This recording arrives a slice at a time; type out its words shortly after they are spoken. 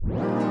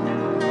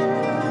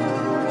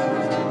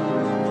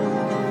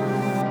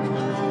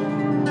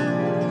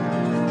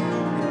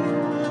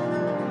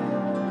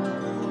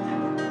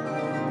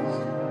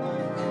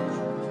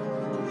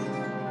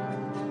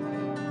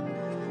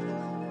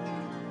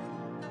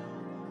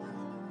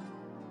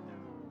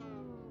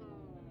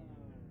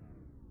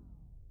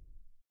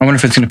I wonder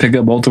if it's going to pick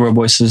up both of our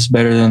voices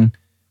better than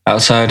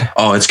outside.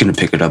 Oh, it's going to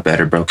pick it up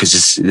better, bro.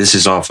 Because this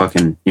is all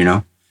fucking, you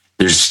know,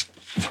 there's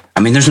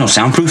no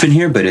soundproof in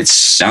here, but it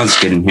sounds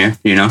good in here,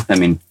 you know? I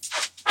mean,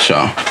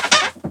 so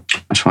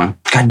that's fine.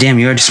 God damn,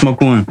 you already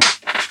smoked one.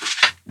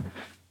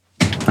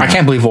 I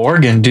can't believe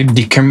Oregon, dude,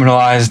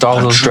 decriminalized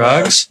all those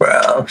drugs.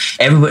 Bro.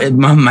 Everybody,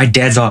 my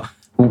dad's all,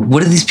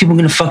 what are these people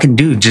going to fucking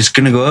do? Just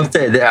going to go up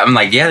there? I'm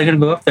like, yeah, they're going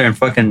to go up there and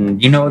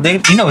fucking, you know what they're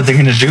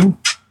going to do?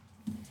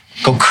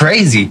 Go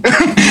crazy.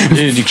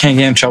 Dude, you can't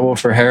get in trouble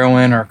for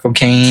heroin or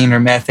cocaine or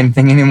meth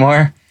anything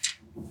anymore.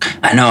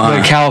 I know.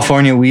 But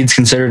California, weed's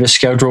considered a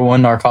Schedule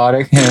 1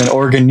 narcotic. And in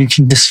Oregon, you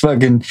can just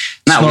fucking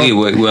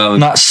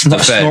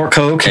snort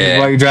coke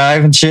while you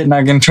drive and shit,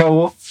 not get in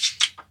trouble.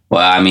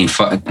 Well, I mean,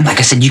 like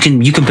I said, you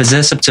can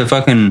possess up to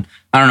fucking,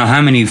 I don't know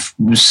how many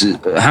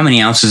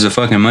ounces of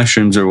fucking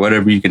mushrooms or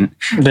whatever you can.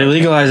 They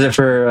legalize it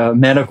for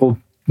medical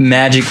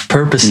magic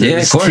purposes. Yeah,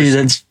 of course. Dude,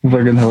 that's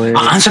fucking hilarious.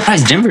 I'm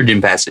surprised Denver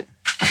didn't pass it.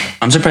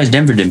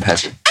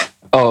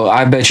 Oh,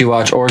 I bet you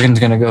watch. Oregon's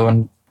gonna go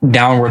in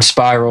downward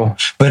spiral.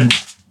 But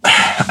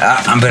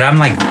I'm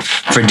like,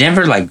 for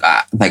Denver,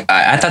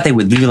 I thought they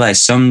would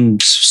legalize some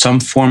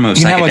form of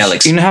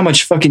psychedelics. You know how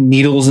much fucking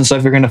needles and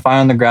stuff you're gonna find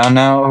on the ground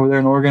now over there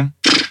in Oregon?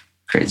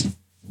 Crazy.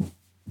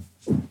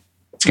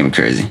 It's gonna be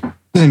crazy.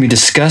 It's gonna be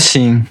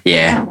disgusting.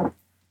 Yeah,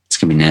 it's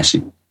gonna be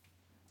nasty.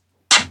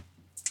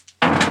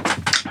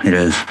 It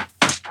is.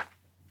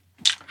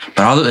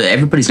 But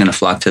everybody's gonna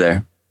flock to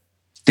there.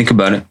 Think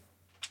about it.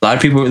 A lot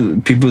of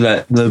people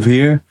that live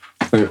here,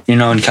 or you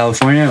know, in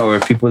California, or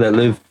people that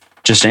live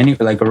just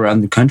like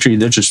around the country,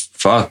 they're just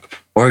fuck.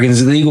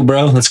 Oregon's illegal,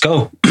 bro. Let's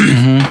go.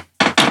 Mm-hmm.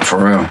 For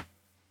real.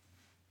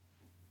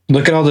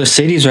 Look at all those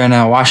cities right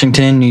now: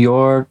 Washington, New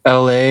York,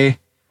 LA.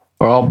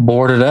 We're all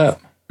boarded up.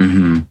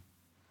 Mm-hmm.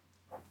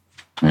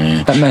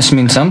 Yeah. That must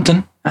mean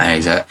something.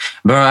 Exactly.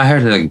 Bro, I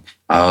heard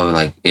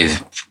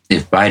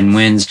if Biden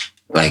wins,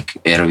 like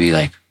it'll be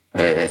like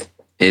it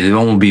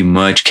won't be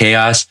much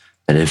chaos.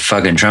 But if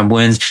fucking Trump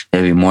wins,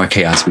 there'll be more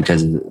chaos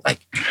because it'll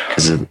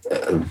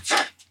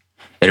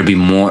be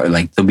more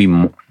like there'll be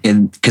more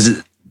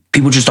because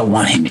people just don't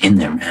want him in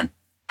there, man.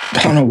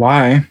 I don't know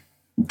why.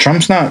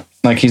 Trump's not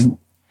like he's a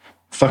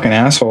fucking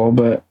asshole,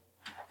 but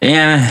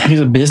yeah, he's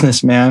a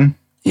businessman.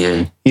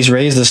 Yeah, he's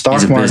raised the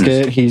stock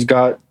market. He's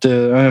got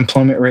the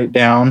unemployment rate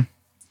down.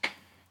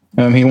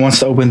 He wants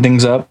to open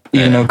things up,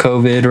 even though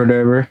COVID or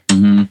whatever.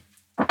 Mm-hmm.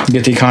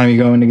 Get the economy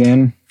going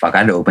again. Fuck,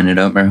 I'd open it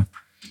up, bro.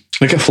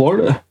 Look at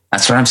Florida.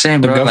 That's what I'm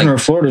saying, bro. The governor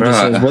of Florida just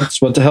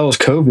says, what the hell is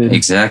COVID?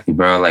 Exactly,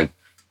 bro. Like,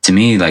 to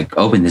me, like,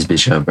 open this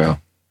bitch up, bro.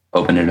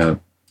 Open it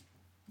up.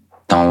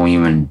 Don't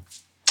even,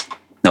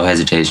 no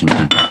hesitation,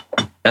 man.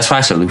 That's why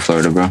I salute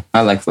Florida, bro.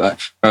 I like Florida,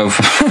 bro.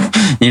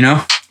 You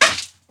know?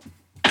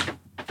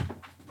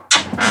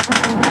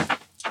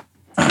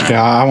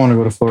 Yeah, I want to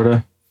go to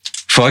Florida.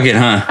 Fuck it,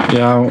 huh?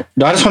 Yeah,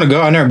 I just want to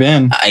go. I've never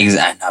been.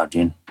 I know,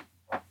 dude.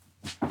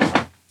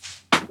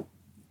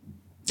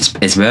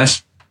 It's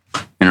best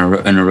in a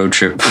road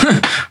trip.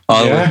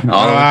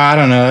 I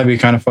don't know. That'd be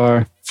kind of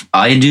far.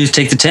 All you do is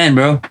take the 10,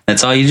 bro.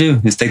 That's all you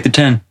do is take the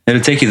 10.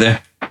 It'll take you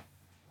there.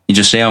 You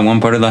just stay on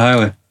one part of the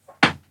highway.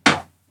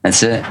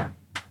 That's it.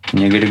 And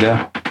you're good to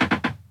go.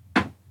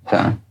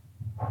 So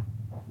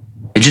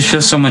it just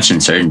feels so much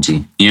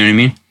uncertainty. You know what I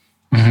mean?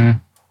 Mm-hmm.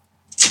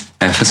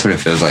 That's what it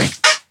feels like.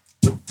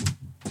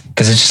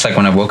 Because it's just like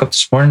when I woke up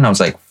this morning, I was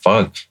like,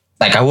 fuck.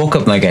 Like I woke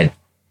up like at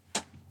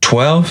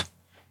 12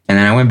 and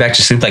then I went back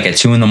to sleep like at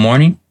 2 in the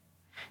morning.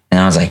 And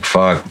I was like,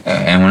 fuck.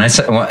 And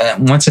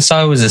once I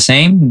saw it was the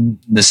same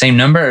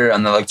number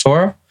on the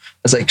electoral, I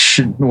was like,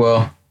 shit,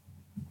 well.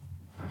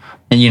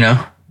 And, you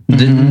know,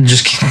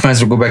 just might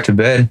as well go back to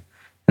bed.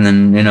 And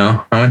then, you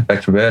know, I went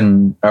back to bed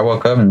and I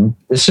woke up and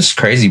it's just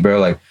crazy, bro.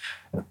 Like,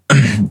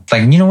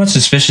 you know what's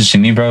suspicious to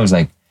me, bro, is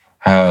like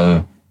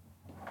how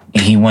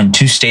he won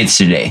 2 states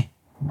today.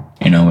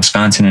 You know,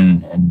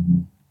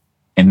 Wisconsin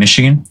and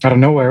Michigan. Out of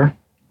nowhere.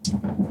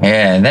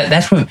 Yeah,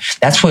 that's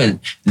what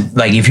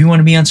like if you want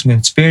to be on some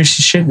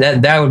conspiracy shit,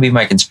 that would be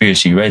my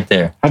conspiracy right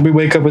there. How'd we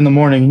wake up in the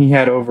morning? He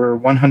had over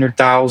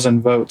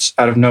 100,000 votes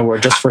out of nowhere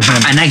just for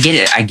him. And I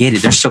get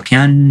it. They're still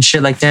counting and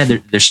shit like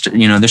that. They're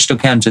still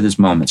counting to this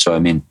moment. So I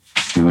mean,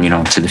 you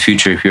know, to the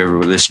future if you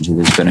ever listen to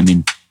this. But I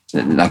mean,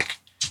 like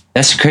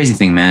that's the crazy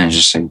thing, man. It's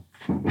just like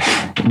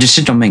this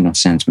shit don't make no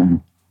sense,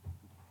 man.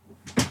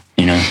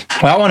 You know.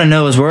 What I want to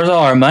know is where's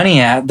all our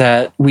money at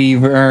that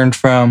we've earned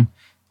from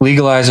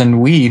legalizing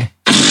weed?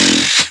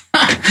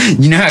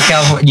 You know how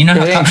California,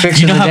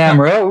 damn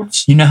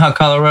roads. You know how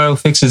Colorado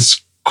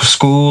fixes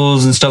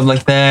schools and stuff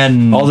like that,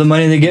 and all the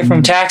money they get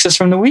from taxes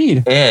from the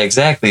weed. Yeah,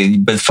 exactly.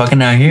 But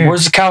fucking out here,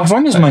 where's the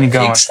California's money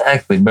going?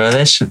 Exactly, bro.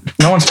 That shit.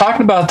 No one's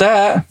talking about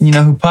that. You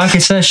know who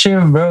pockets that shit,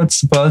 bro? It's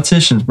the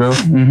politicians, bro.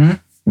 Mm-hmm.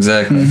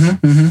 Exactly.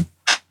 Mm-hmm. Mm-hmm.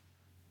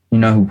 You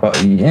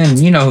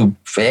know who,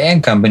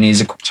 and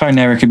companies. So I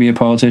never could be a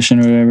politician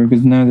or whatever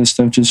because none of this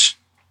stuff just.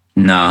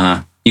 No,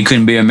 huh? You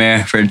couldn't be a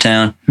mayor for a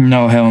town.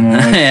 No, hell no.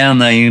 Hell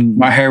no.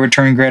 My hair would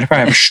turn gray. I'd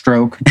probably have a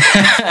stroke.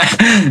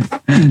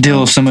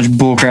 Deal with so much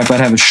bullcrap, I'd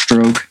have a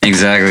stroke.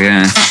 Exactly,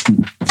 yeah.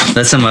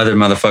 Let some other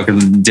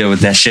motherfucker deal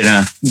with that shit,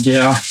 huh?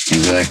 Yeah.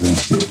 Exactly.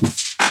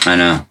 I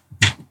know.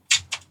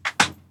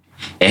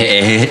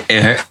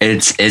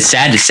 It's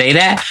sad to say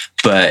that,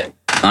 but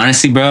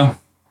honestly, bro.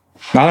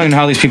 I don't even know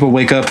how these people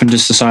wake up and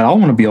just decide, I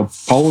want to be a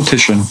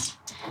politician.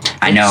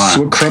 I know.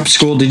 What corrupt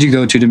school did you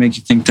go to make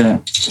you think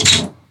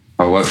that?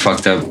 Or what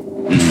fucked up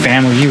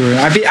family you were in?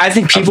 I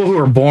think people who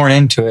were born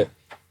into it.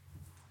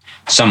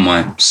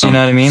 Somewhat. You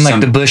know what I mean? Like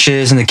the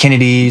Bushes and the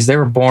Kennedys, they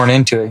were born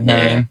into it. You know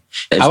what I mean?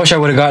 I wish I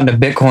would have gotten to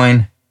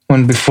Bitcoin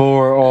when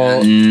before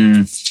all.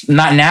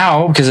 Not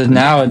now, because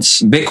now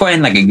it's.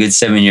 Bitcoin, like a good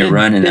 7-year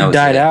run, and it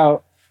died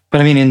out.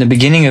 But I mean, in the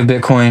beginning of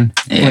Bitcoin,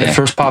 when it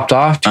first popped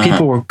off,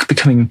 people were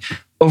becoming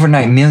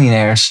overnight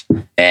millionaires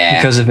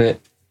because of it.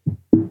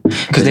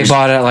 Because they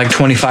bought it at like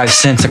 25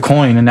 cents a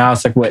coin, and now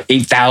it's like what,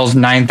 $8,000,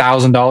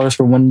 $9,000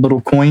 for one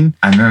little coin.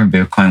 I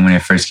remember Bitcoin when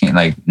it first came,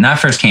 like not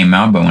first came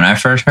out, but when I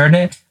first heard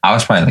it, I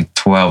was probably like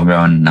 12,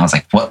 bro, and I was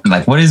like, what?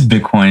 Like, what is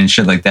Bitcoin and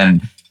shit like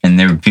that? And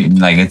they were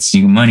like, it's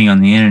money on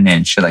the internet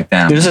and shit like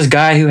that. There's this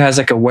guy who has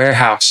like a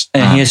warehouse,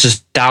 and he has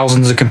just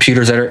thousands of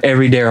computers that are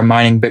every day are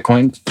mining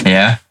Bitcoin.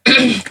 Yeah.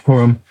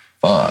 For him.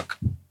 Fuck.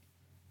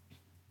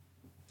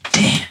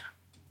 Damn.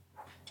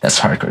 That's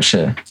hardcore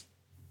shit.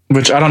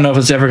 Which I don't know if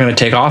it's ever going to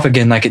take off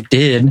again like it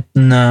did.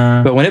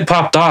 No. But when it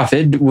popped off,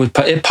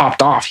 it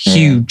popped off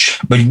huge.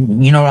 But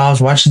you know what I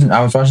was watching?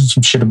 I was watching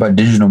some shit about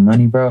digital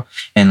money, bro.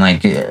 And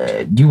like,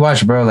 you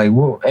watch, bro, like,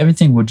 well,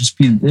 everything will just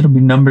be, it'll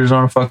be numbers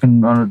on a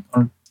fucking,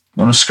 on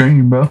a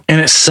screen, bro. And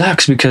it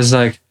sucks because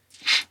like,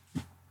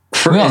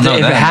 if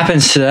it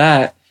happens to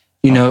that,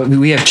 you know,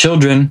 we have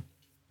children.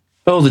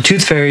 Oh, the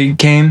tooth fairy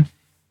came,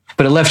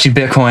 but it left you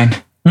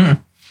Bitcoin in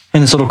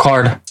this little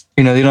card.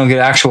 You know, you don't get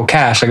actual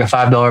cash, like a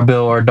 $5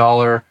 bill or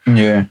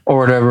 $1 or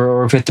whatever,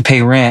 or if you have to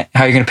pay rent,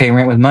 how are you going to pay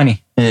rent with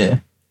money? Yeah.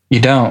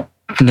 You don't.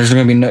 And there's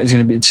going to be no,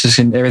 everything's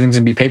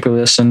going to be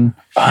paperless. And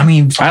I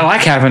mean, I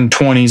like having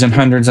 20s and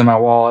 100s in my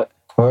wallet.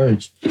 Of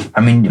course. I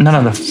mean, not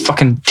on the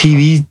fucking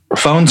TV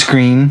phone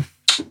screen.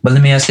 But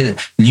let me ask you,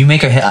 you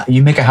make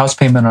a house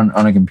payment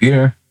on a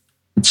computer.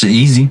 It's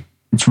easy.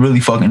 It's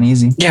really fucking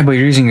easy. Yeah, but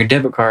you're using your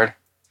debit card.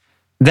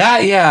 That,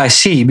 I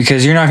see,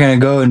 because you're not going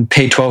to go and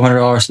pay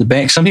 $1,200 to the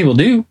bank. Some people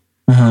do.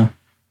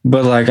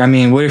 But like, I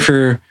mean, what if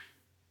you're,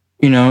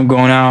 you know,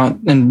 going out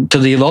and to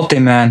the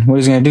elote man? What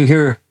is he gonna do?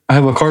 Here, I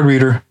have a card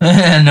reader.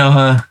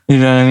 No, you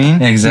know what I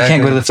mean? Exactly. You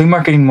can't go to the flea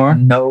market anymore.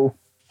 No,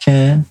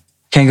 can't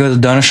go to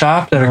the donut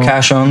shop that are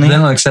cash only. They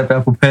don't accept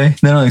Apple Pay.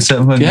 They don't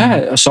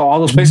accept. So all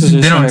those places are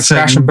just gonna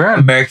crash and burn.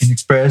 American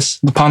Express.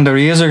 The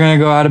panderias are gonna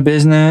go out of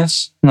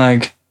business.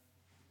 Like,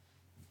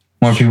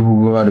 more people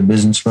will go out of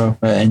business, bro,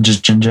 and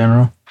just in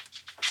general.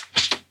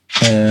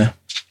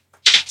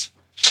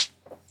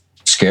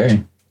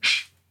 Scary.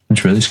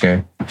 It's really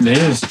scary. It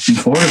is. In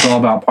Florida's all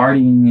about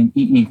partying and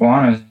eating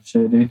iguanas and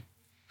shit, dude.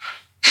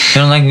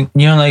 You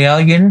don't like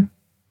alligator?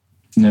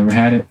 Never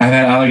had it. I've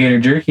had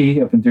alligator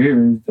jerky up in Three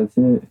Rivers. That's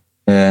it.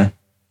 Yeah.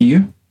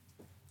 You?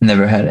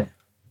 Never had it.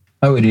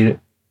 I would eat it.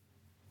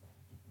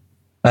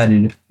 I'd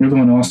eat it. You're the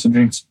one who also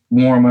drinks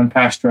warm,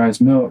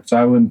 unpasteurized milk, so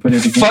I wouldn't put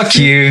it against Fuck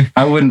you.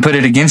 I wouldn't put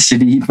it against you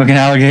to eat fucking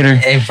alligator.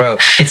 Hey, bro,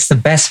 it's the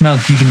best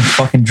milk you can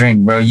fucking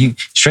drink, bro. You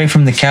straight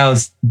from the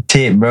cow's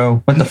tit,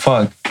 bro. What the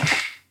fuck?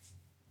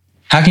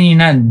 How can you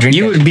not drink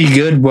You would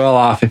be well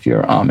off if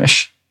you're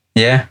Amish.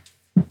 Yeah?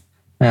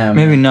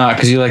 Maybe not,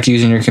 because you like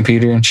using your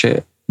computer and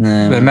shit.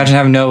 But imagine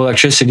having no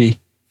electricity.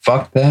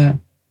 Fuck that.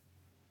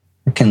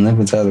 I can live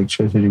without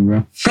electricity,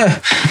 bro.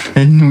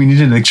 And we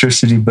need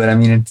electricity, but I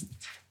mean, at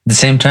the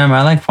same time,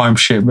 I like farm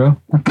shit, bro.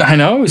 I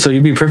know, so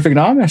you'd be perfect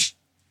Amish.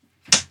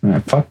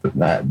 Fuck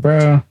that,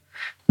 bro.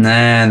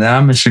 Nah, the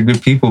Amish are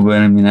good people, but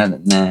I mean,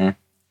 nah.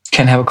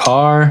 Can't have a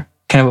car,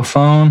 can't have a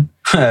phone.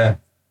 You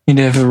need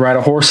to have to ride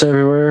a horse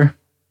everywhere.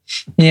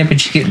 Yeah,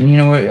 but you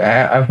know what?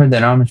 I've heard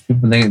that Amish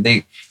people,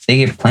 they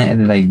get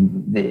planted, like,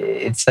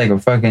 it's like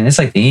it's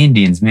like the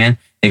Indians, man.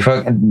 They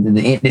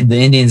the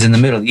Indians in the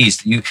Middle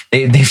East.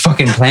 They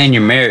fucking plan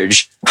your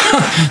marriage.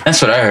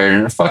 That's what I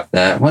heard. Fuck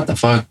that. What the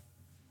fuck?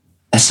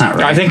 That's not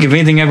right. I think if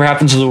anything ever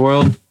happens to the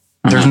world,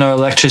 there's no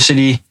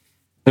electricity,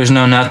 there's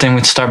no nothing,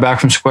 we'd start back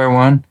from square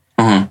one.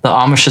 The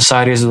Amish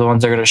societies are the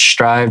ones that are going to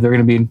strive. They're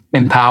going to be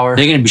in power.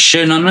 They're going to be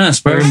shitting on us,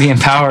 bro. They're going to be in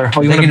power.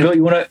 Oh,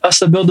 you want us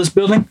to build this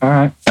building? All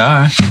right.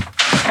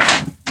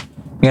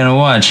 You gotta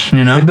watch,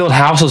 you know? They build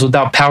houses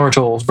without power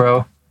tools,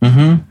 bro.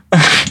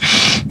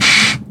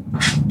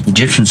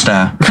 Egyptian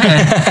style.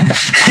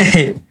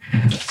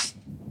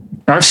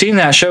 I've seen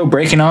that show,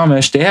 Breaking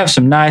Amish. They have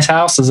some nice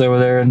houses over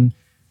there in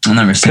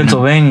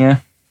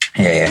Pennsylvania.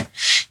 Yeah.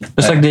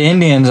 Just like the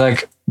Indians.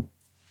 Like,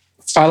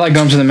 I like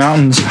going to the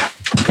mountains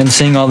and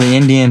seeing all the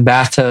Indian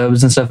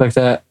bathtubs and stuff like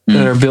that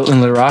that are built in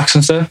the rocks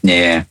and stuff.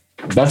 Yeah.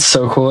 That's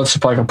so cool.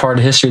 It's like a part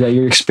of history that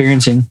you're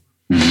experiencing.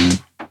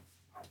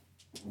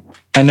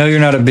 I know you're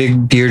not a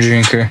big beer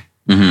drinker.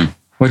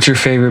 What's your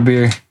favorite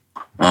beer?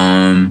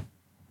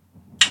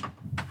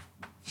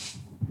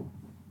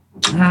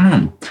 I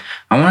don't know.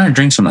 I want to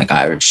drink some like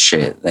Irish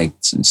shit, like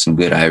some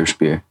good Irish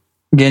beer.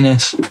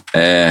 Guinness.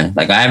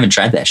 Like I haven't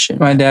tried that shit.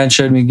 My dad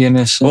showed me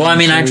Guinness. Well, I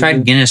mean, I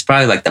tried Guinness,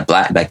 probably like the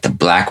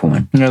black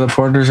one. You know, the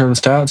porters or the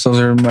stouts. Those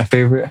are my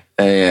favorite.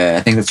 Yeah,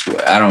 I think that's.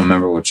 I don't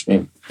remember which.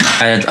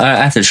 I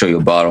have to show you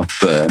a bottle,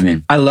 but I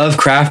mean, I love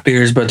craft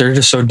beers, but they're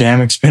just so damn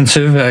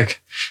expensive.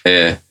 Like,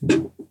 yeah,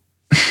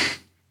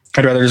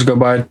 I'd rather just go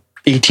buy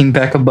 18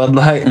 pack of Bud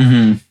Light.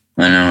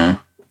 Mm-hmm. I know.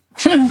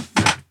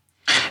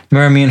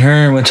 Remember, me and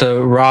her went to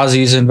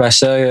Rozzie's in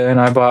Visalia, and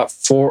I bought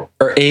 4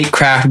 or 8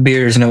 craft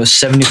beers, and it was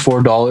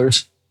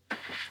 $74.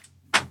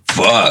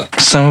 Fuck.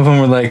 Some of them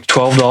were like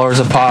 $12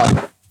 a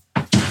pop,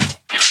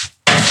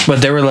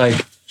 but they were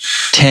like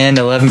 10,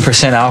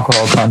 11%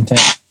 alcohol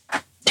content.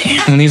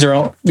 Damn. And these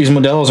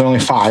Modelos are only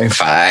 5.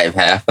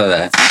 Half of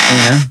that.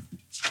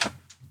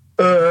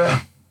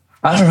 Yeah.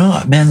 I don't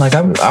know, man. Like,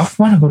 I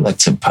want to go like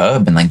to a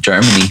pub in like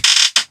Germany.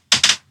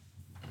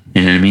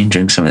 You know what I mean?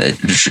 Drink some of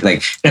it.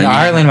 Like in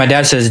Ireland, my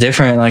dad says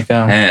different. Like,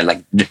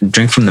 like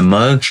drink from the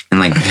mug and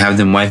like have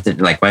them wipe it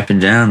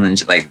down and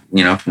just, like,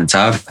 you know, from the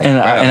top. Like, in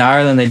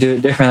Ireland, they do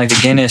it different. Like the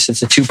Guinness,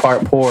 it's a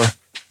 2-part pour.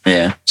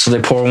 Yeah. So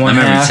they pour one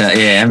half,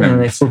 and then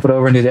they flip it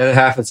over and do the other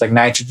half. It's like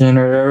nitrogen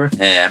or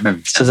whatever. Yeah, I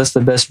remember. So that's the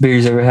best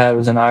beers I ever had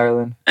was in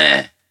Ireland.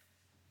 Yeah.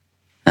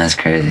 That's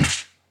crazy.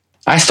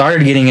 I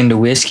started getting into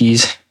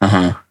whiskeys.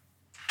 I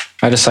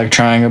just like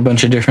trying a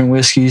bunch of different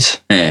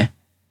whiskeys. Yeah.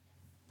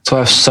 So I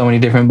have so many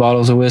different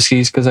bottles of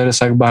whiskeys because I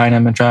just like buying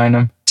them and trying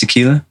them.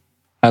 Tequila?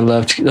 I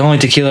love the only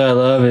tequila I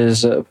love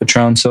is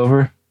Patron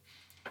Silver.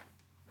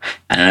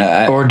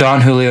 Or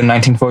Don Julio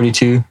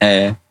 1942.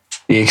 Yeah.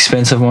 The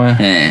expensive one.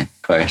 Yeah,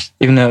 of course.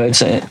 Even though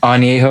it's an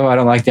añejo, I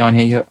don't like the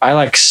añejo. I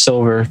like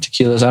silver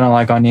tequilas. I don't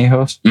like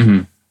añejos.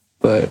 Mm-hmm.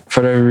 But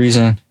for whatever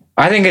reason,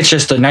 I think it's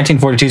just the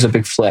 1942 is a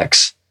big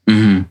flex. Mm-hmm.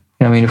 You know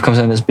what I mean? It comes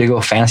in this big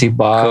old fancy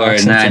box. Of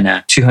course,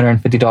 nah.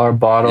 $250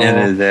 bottle. It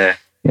is there.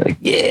 You're like,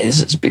 yeah,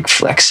 this is big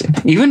flexing.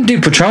 Even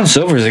dude, Patron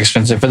Silver is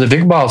expensive. For the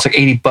big bottle, it's like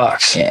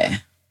 $80. Yeah.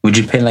 Would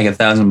you pay like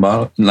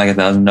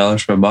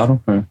 $1,000 for a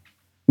bottle? Or?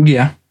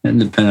 Yeah. It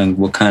depends on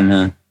what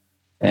kind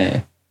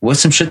of.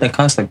 What's some shit that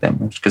costs like that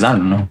much? Because I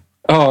don't know.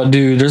 Oh,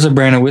 dude, there's a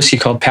brand of whiskey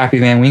called Pappy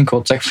Van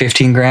Winkle. It's like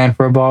 $15,000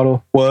 for a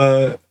bottle.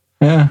 What?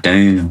 Yeah.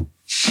 Damn.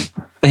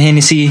 The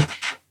Hennessy.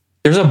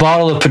 There's a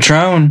bottle of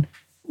Patron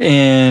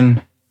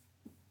in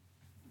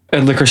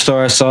a liquor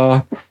store I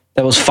saw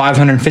that was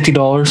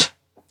 $550.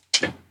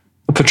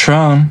 A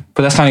Patron,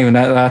 but that's not even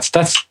that.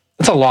 That's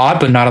a lot,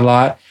 but not a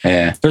lot.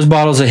 Yeah. There's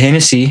bottles of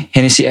Hennessy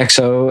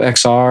XO,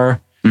 XR,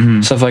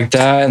 stuff like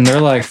that, and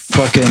they're like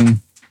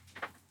fucking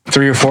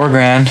 $3,000 or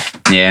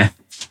 $4,000. Yeah.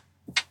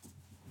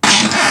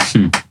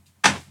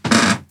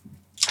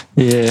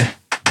 Yeah.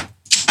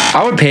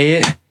 I would pay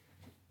it,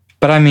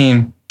 but I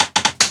mean,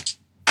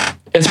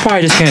 it's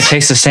probably just gonna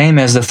taste the same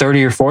as the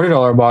 $30 or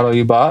 $40 bottle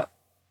you bought.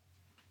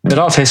 It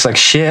all tastes like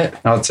shit.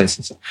 I'll taste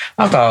it.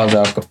 Alcohol is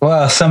alcohol.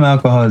 Well, some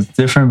alcohol is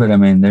different, but I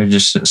mean, there's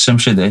just some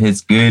shit that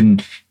hits good,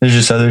 and there's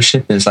just other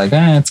shit that's like,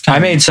 it's kind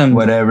of. I made some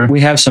whatever. We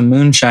have some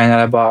moonshine that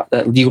I bought,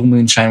 that legal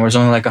moonshine, where it's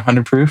only like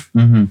 100 proof,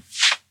 and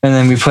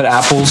then we put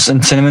apples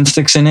and cinnamon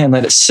sticks in it and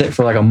let it sit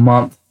for like a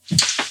month.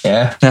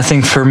 Yeah, that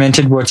thing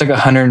fermented where it's like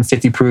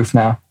 150 proof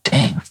now.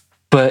 Dang.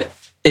 But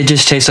it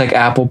just tastes like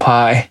apple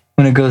pie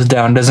when it goes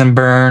down. Doesn't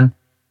burn.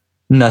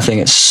 Nothing.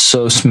 It's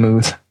so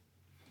smooth.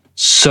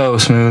 So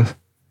smooth.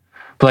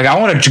 But like, I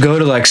want to go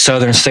to like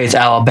southern states,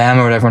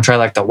 Alabama or whatever, and try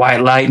like the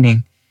White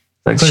Lightning.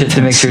 Like shit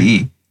that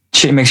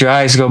makes your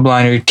eyes go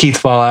blind or your teeth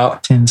fall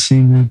out.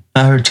 Tennessee, man.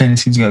 I heard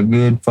Tennessee's got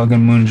good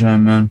fucking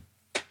moonshine, man.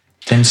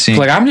 Tennessee.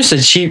 Like, I'm just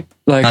a cheap,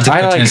 like,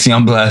 I like Tennessee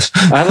on blast.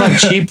 I like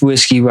cheap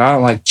whiskey, but I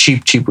don't like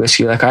cheap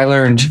whiskey. Like, I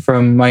learned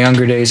from my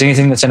younger days,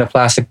 anything that's in a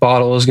plastic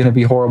bottle is going to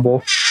be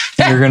horrible.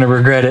 And you're going to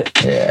regret it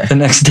the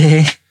next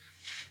day.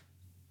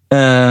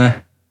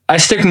 I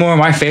stick more.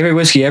 My favorite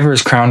whiskey ever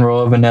is Crown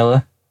Royal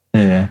Vanilla.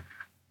 Yeah.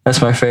 That's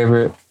my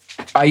favorite.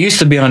 I used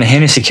to be on a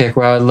Hennessy kick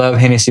where I love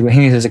Hennessy, but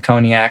Hennessy is a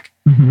cognac.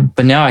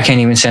 But now I can't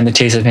even stand the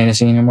taste of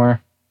Hennessy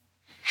anymore.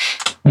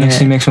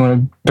 Hennessy makes me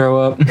want to throw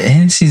up.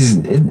 Hennessy's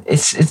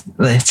it's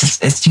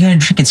you gotta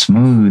drink it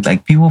smooth.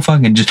 Like, people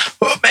fucking just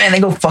they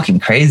go fucking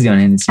crazy on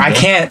Hennessy. I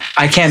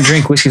can't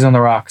drink whiskeys on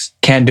the rocks.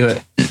 Can't do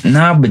it.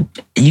 Nah, but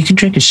you can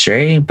drink it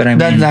straight. But I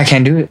mean, I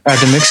can't do it. I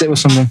have to mix it with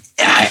something.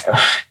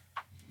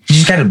 You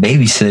just gotta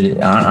babysit it.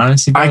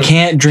 Honestly, bro. I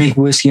can't drink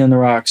whiskey on the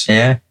rocks.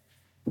 Yeah.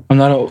 I'm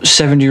not a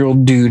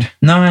 70-year-old dude.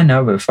 No, I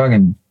know, but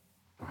fucking.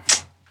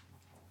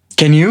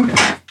 Can you?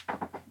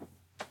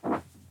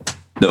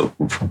 No.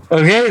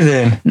 Okay,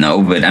 then.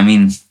 No, but I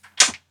mean,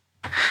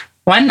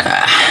 why not?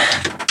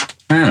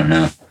 I don't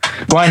know.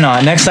 Why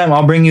not? Next time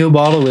I'll bring you a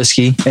bottle of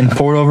whiskey and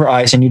pour it over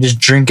ice and you just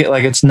drink it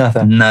like it's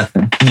nothing.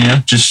 Nothing. You know,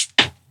 just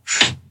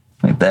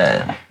like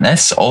that.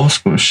 That's old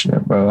school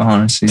shit, bro,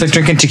 honestly. It's like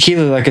drinking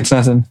tequila like it's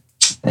nothing.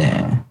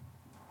 Yeah.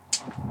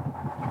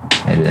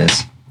 It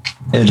is.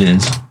 It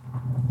is.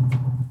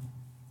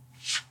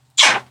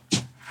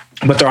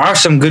 But there are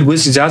some good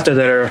whiskeys out there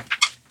that are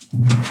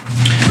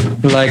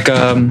like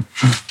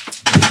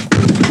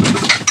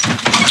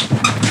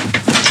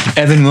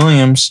Evan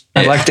Williams.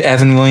 I like the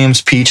Evan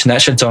Williams peach, and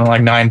that shit's only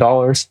like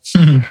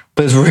 $9.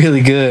 But it's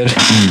really good.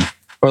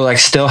 Or like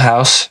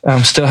Stillhouse.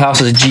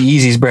 Stillhouse is a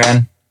G-Eazy's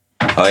brand.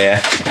 Oh,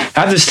 yeah.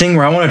 I have this thing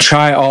where I want to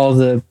try all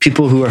the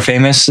people who are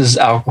famous as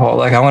alcohol.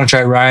 Like, I want to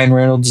try Ryan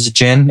Reynolds'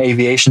 gin,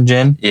 aviation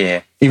gin.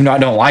 Yeah. Even though I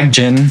don't like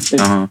gin.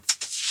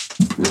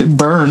 It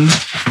burns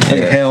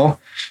like hell.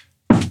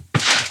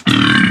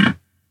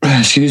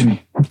 Excuse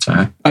me.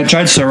 Sorry. I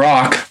tried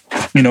Ciroc,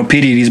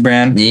 P. Diddy's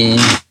brand. Yeah.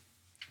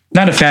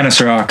 Not a fan of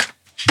Ciroc.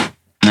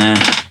 Nah.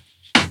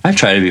 I've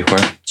tried it before.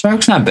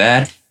 Ciroc's not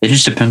bad. It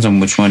just depends on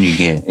which one you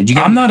get.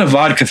 I'm not a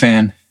vodka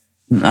fan.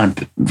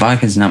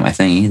 Vodka's not my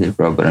thing either,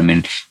 bro. But I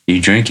mean,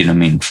 you drink it. I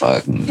mean,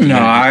 fuck. You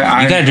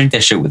gotta drink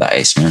that shit with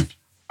ice, man.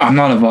 I'm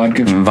not a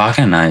vodka fan.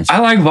 Vodka nice. I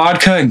like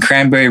vodka and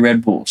cranberry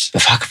Red Bulls. The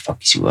vodka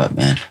fucks you up,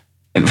 man.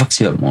 It fucks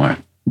you up more.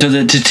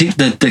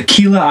 The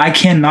tequila I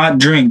cannot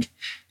drink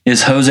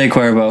is Jose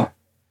Cuervo.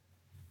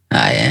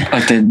 Ah, yeah.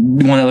 Like the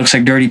one that looks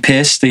like dirty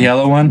piss, the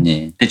yellow one.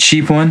 Yeah. The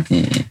cheap one.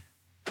 Yeah.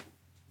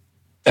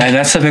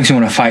 That stuff makes me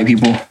want to fight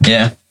people.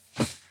 Yeah.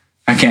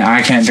 I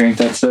can't drink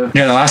that stuff.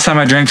 Yeah, the last time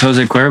I drank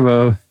Jose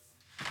Cuervo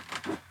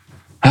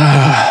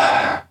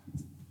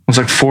was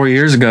like 4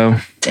 years ago.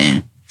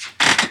 Damn.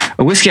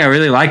 A whiskey I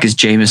really like is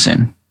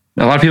Jameson.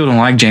 A lot of people don't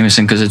like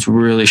Jameson because it's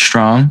really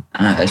strong.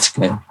 That's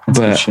good.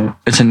 That's good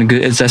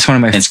but that's one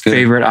of my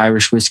favorite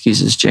Irish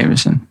whiskeys is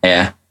Jameson.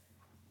 Yeah.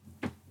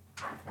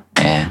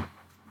 Yeah.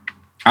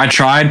 I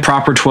tried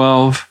Proper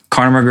 12,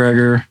 Conor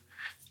McGregor,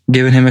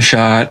 giving him a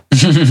shot,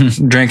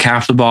 drank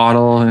half the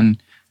bottle,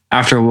 and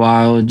after a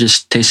while, it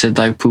just tasted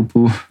like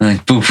poo-poo.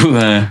 Like poo-poo,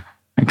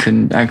 I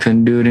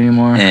couldn't do it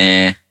anymore.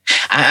 Yeah.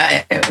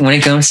 When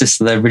it comes to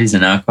celebrities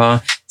and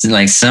alcohol, it's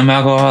like some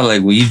alcohol,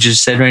 like what you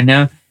just said right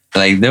now,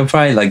 like they'll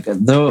probably like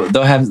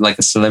they'll have like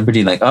a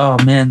celebrity like, oh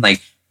man,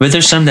 like, but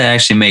there's some that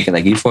actually make it.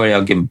 Like E40,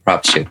 I'll give him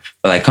props to.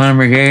 But like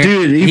Conor McGregor,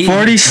 dude,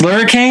 E40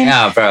 Slurricane,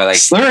 yeah, bro, like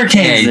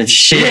Slurricane is the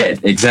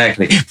shit.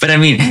 Exactly. But I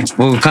mean,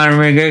 with Conor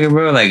McGregor,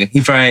 bro, like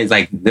he probably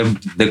like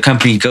the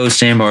company goes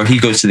to him or he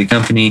goes to the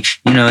company.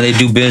 They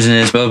do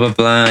business, blah blah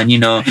blah, and he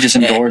just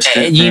endorsed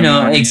it.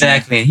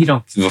 Exactly. And he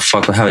don't give a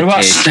fuck with how it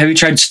tastes. Have you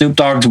tried Snoop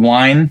Dogg's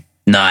wine?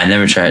 No, I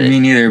never tried it. Me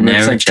neither. But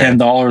it's like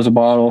 $10 a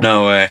bottle.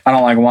 No way. I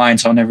don't like wine,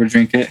 so I'll never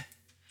drink it.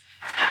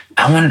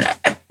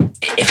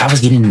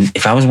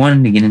 If I was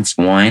wanting to get into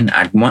wine,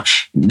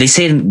 they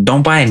say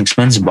don't buy an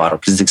expensive bottle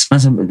because it's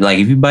expensive. Like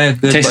if you buy a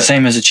good, it tastes the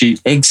same as a cheap.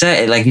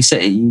 Exactly, like you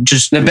said,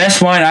 the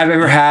best wine I've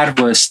ever had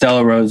was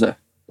Stella Rosa.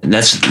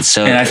 That's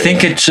so. And I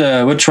think it's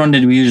which one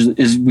did we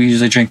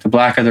usually drink, the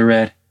black or the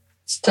red?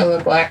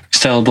 Stella Black.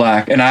 Stella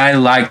Black, and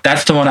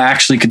that's the one I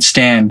actually could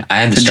stand.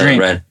 I have the Stella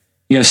Red.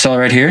 You have Stella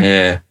Red here?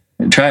 Yeah.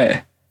 Try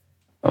it.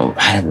 Oh,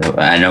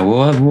 I know.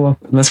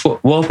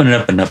 We'll open it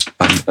up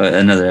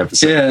another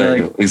episode.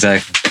 Yeah,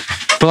 exactly.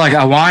 But like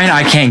a wine,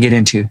 I can't get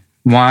into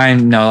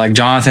wine. No, like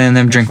Jonathan and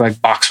them drink like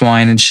box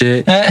wine and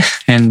shit,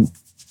 and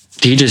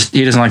he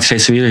doesn't like to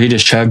taste it either. He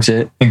just chugs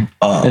it, and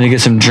it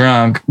gets him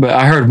drunk. But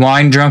I heard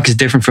wine drunk is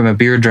different from a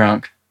beer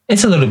drunk.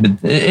 It's a little bit.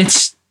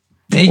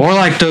 Or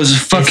like those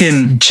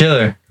fucking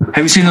chiller.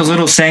 Have you seen those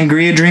little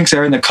sangria drinks that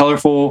are in the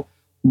colorful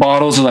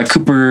bottles of like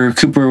Cooper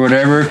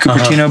whatever,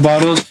 Cupertino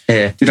bottles?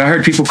 Yeah. Dude, I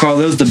heard people call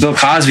those the Bill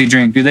Cosby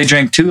drink. Dude, they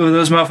drank 2 of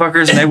those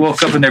motherfuckers and they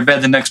woke up in their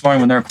bed the next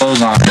morning with their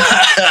clothes on.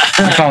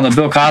 I call them the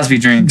Bill Cosby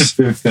drinks.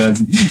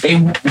 Hey,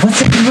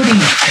 what's everybody?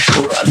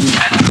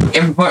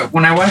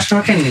 When I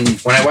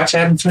watch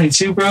Adam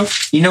 22, bro,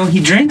 you know what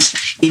he drinks?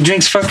 He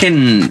drinks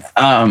fucking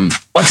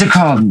what's it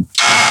called?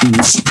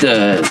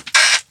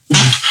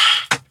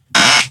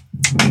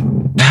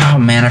 Oh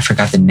man, I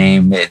forgot the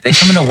name. They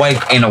come in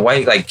a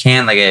white like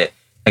can, like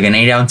an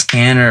 8-ounce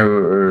can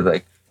or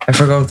like I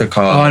forgot what they're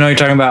called. Oh, I know what you're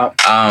talking about.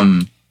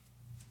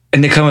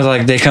 And they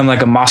come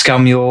like a Moscow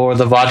Mule or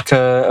the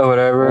vodka or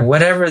whatever.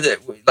 Whatever that,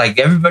 like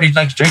everybody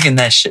likes drinking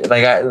that shit.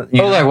 Like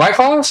like White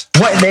Claws?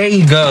 What? There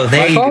you go.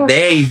 There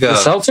you go. The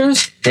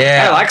seltzers?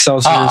 Yeah, I like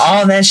seltzers.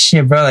 All that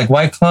shit, bro. Like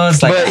White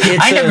Claws. Like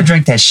I never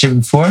drank that shit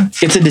before.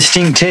 It's a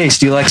distinct taste.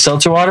 Do you like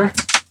seltzer water?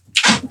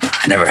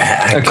 I never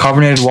had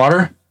carbonated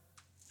water.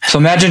 So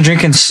imagine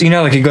drinking,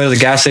 like you go to the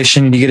gas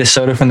station and you get a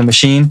soda from the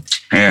machine.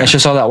 Yeah. It's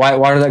just all that white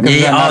water that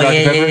comes out.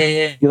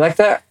 Yeah. You like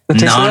that?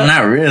 No,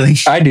 not really.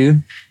 I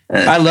do.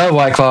 I love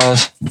White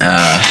Claws.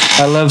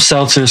 I love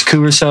seltzers,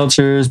 Cougar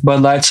seltzers,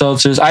 Bud Light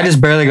seltzers. I just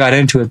barely got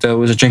into it though.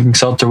 Was drinking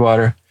seltzer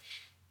water,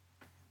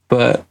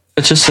 but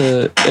it's just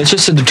a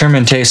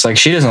determined taste. Like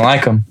she doesn't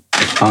like them.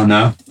 Oh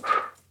no.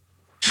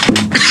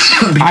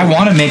 I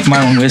want to make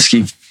my own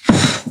whiskey.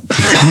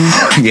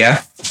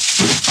 Yeah.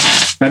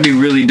 That'd be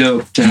really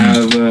dope to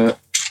have.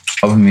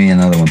 Open me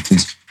another one,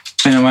 please.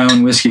 My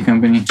own whiskey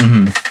company.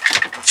 Mm-hmm.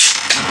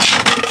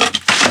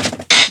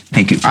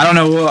 Thank you. I don't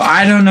know. Well,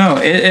 I don't know.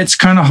 It's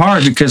kind of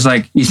hard because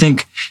like you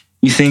think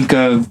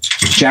of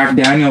Jack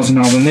Daniels and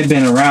all them. They've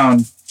been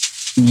around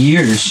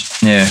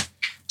years. Yeah.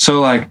 So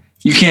like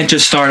you can't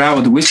just start out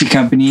with a whiskey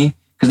company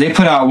because they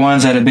put out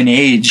ones that have been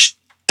aged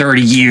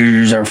 30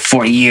 years or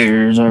 40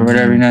 years or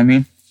whatever. You know what I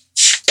mean?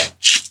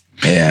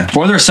 Yeah.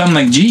 Or there's some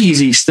like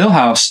G-Eazy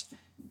Stillhouse.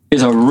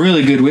 is a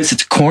really good whiskey.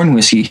 It's a corn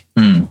whiskey.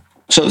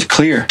 So it's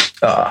clear.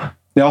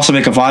 They also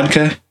make a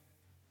vodka.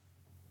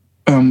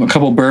 A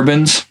couple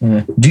bourbons.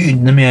 Let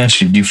me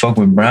ask you, do you fuck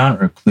with brown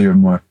or clear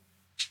more?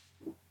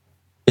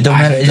 It don't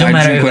matter. It don't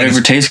matter. Drink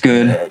whatever tastes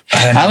good.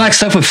 I like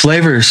stuff with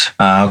flavors.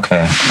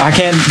 Okay. I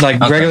can't like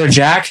regular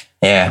Jack.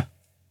 Yeah.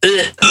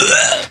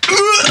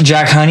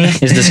 Jack Honey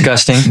is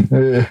disgusting.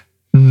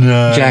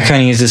 No. Jack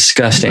Honey is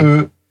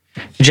disgusting.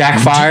 Jack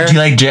Fire. Do you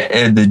like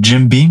the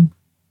Jim Beam?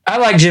 I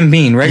like Jim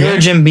Beam. Regular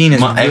Jim Beam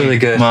is really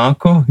good. My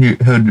uncle,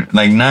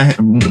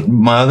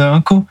 my other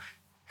uncle,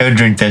 he'll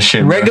drink that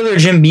shit. Regular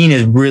Jim Beam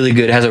is really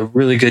good. It has a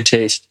really good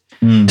taste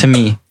to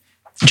me.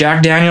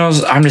 Jack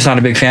Daniels, I'm just not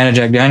a big fan of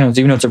Jack Daniels,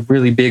 even though it's a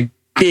really big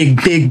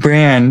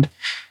brand.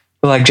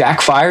 But like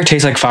Jack Fire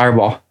tastes like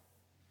Fireball.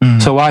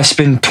 So why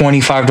spend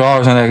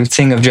 $25 on a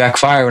thing of Jack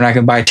Fire when I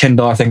can buy a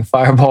 $10 thing of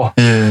Fireball?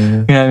 Yeah. You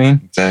know what I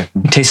mean?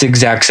 Exactly. It tastes the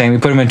exact same. You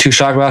put them in 2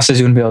 shot glasses,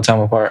 you wouldn't be able to tell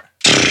them apart.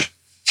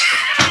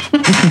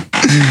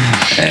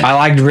 I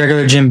like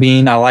regular Jim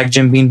Beam. I like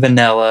Jim Beam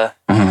vanilla.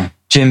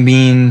 Jim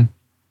Beam.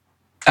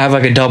 I have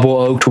like a double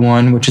oaked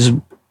one, which is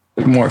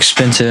more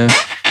expensive.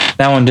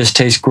 That one just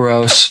tastes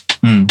gross.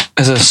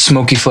 It's a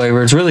smoky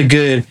flavor. It's really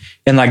good.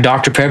 And like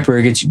Dr. Pepper,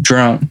 it gets you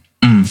drunk.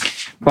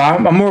 But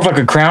I'm more of like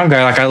a Crown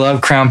guy. Like I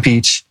love Crown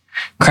Peach.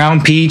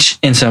 Crown Peach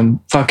and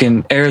some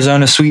fucking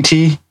Arizona sweet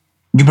tea.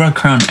 You brought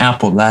Crown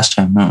Apple last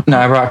time, no? No,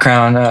 I brought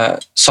Crown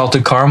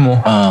Salted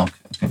Caramel. Oh,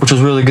 okay. Which was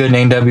really good in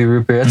A&W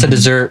root beer. That's a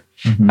dessert.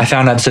 I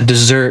found out it's a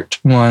dessert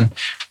one.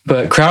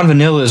 But Crown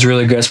Vanilla is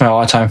really good. It's my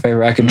all-time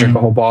favorite. I could drink a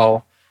whole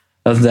bottle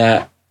of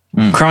that.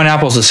 Crown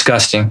Apple is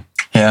disgusting.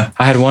 Yeah.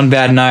 I had one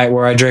bad night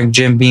where I drank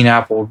Jim Beam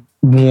Apple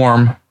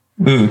warm.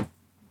 Ooh.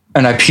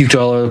 And I puked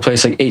all over the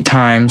place like 8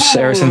 times.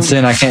 Ever since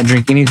then, I can't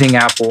drink anything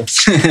apple.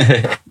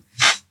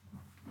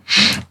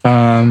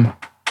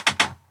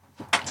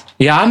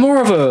 Yeah, I'm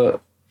more of a...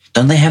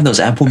 Don't they have those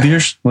apple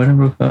beers?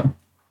 Whatever it's called.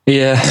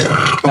 Yeah.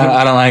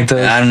 I don't like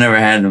those. I've never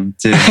had them,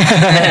 too.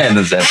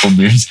 Those apple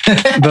beers.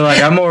 But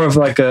like, I'm more of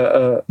like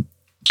a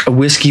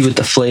whiskey with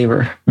the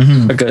flavor.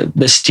 Like a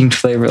distinct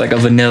flavor, like a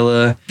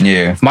vanilla.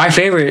 Yeah. My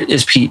favorite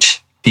is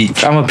peach.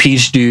 Peach. I'm a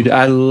peach dude.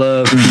 I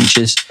love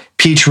peaches.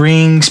 Peach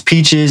rings,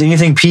 peaches,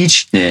 anything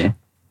peach. Yeah.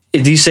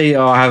 If you say,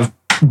 oh, I have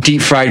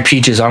deep fried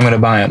peaches, I'm going to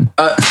buy them.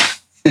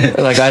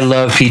 Like, I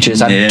love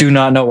peaches. I do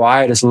not know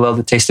why. I just love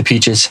the taste of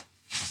peaches.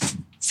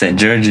 It's that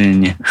Georgia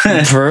in you.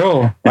 For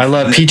real. I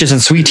love peaches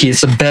and sweet tea. It's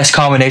the best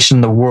combination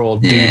in the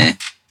world, dude. Yeah.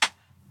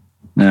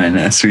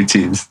 No, sweet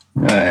teas.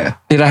 Yeah.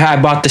 Dude,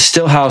 I bought the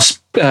Stillhouse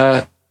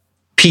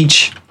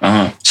peach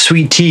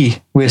sweet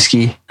tea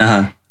whiskey.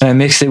 And I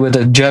mixed it with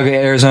a jug of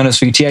Arizona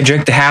sweet tea. I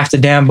drank half the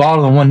damn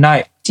bottle in one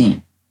night.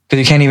 Because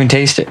you can't even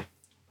taste it.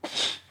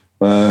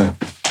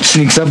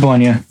 Sneaks up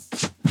on you.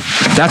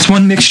 That's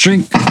one mixed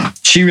drink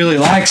she really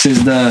likes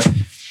is the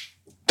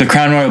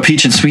Crown Royal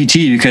Peach and Sweet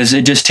Tea because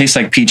it just tastes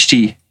like peach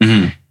tea.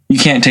 You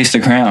can't taste the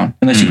Crown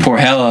unless you pour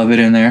hell of it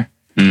in there.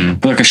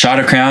 But like a shot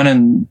of Crown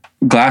and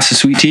a glass of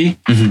sweet tea,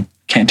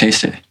 can't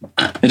taste it.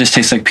 It just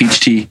tastes like peach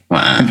tea.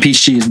 Wow. And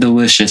peach tea is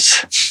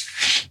delicious.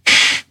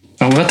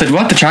 We'll have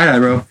to try that,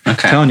 bro. Okay. I'm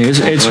telling you, it's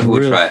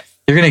we'll try it.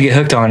 You're going to get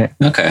hooked on it.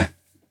 Okay.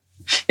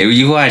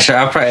 You watch.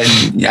 I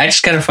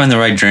just gotta find the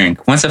right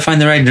drink. Once I find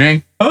the right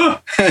drink,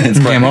 it's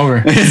game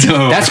over.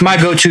 That's my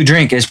go-to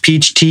drink is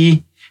peach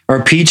tea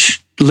or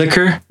peach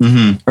liquor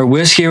or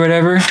whiskey or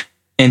whatever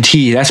and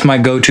tea. That's my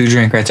go-to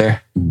drink right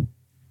there.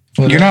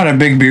 You're not a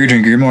big beer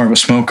drinker. You're more of a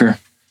smoker.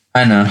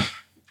 I know.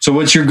 So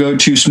what's your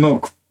go-to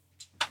smoke?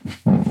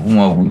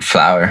 Well,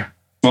 flower.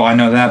 Well, I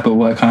know that, but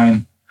what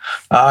kind?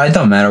 It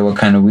don't matter what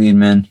kind of weed,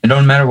 man. It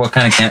don't matter what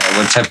kind of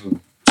what type of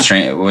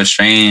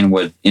strain,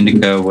 what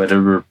indica,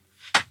 whatever.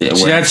 Yeah,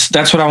 see,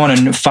 that's what I want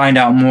to find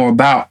out more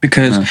about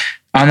because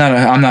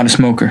I'm not a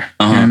smoker.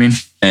 You know what I mean?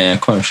 Yeah,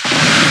 of course.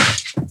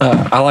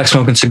 I like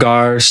smoking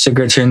cigars,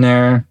 cigarettes here and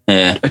there.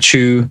 Yeah. A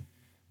chew,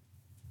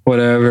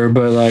 whatever.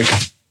 But like,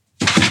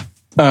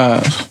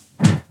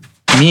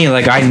 me,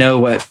 like I know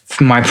what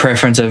my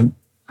preference of.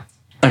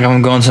 Like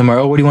I'm going somewhere.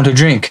 Oh, what do you want to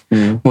drink?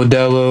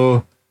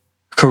 Modelo,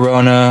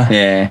 Corona.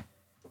 Yeah.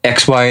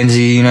 X, Y, and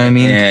Z, you know what I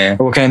mean? Yeah.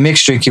 Or what kind of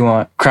mixed drink you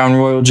want? Crown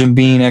Royal, Jim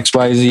Beam, X,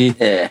 Y, Z.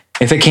 Yeah.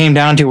 If it came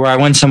down to where I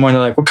went somewhere and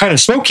they're like, what kind of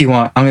smoke you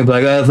want? I'm going to be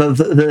like,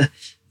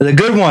 the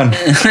good one.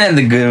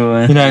 The good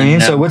one. You know what I mean?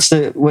 No. So what's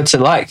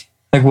it like?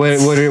 Like what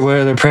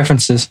are their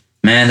preferences?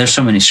 Man, there's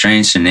so many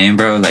strains to name,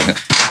 bro. Like,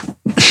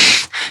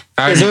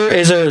 is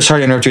there, sorry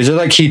to interrupt you, is there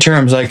like key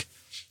terms? Like,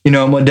 you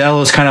know,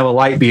 Modelo is kind of a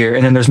light beer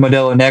and then there's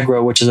Modelo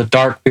Negro, which is a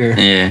dark beer.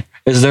 Yeah.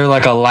 Is there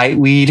like a light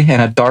weed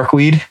and a dark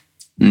weed?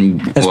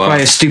 That's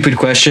probably a stupid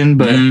question,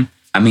 but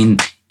I mean,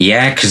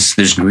 yeah, because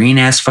there's green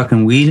ass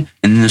fucking weed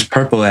and then there's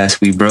purple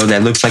ass weed, bro.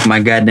 That looks like my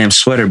goddamn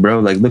sweater,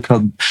 bro. Like, look how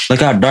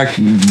dark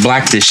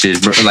black this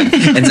is, bro. Like,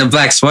 it's a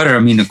black sweater, I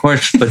mean, of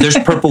course, but there's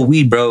purple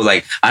weed, bro.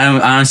 Like,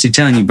 I'm honestly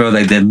telling you, bro,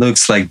 like that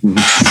looks like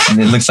my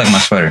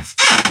sweater.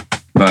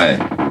 But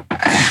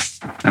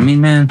I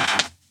mean, man,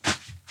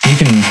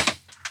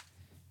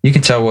 you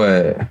can tell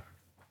what,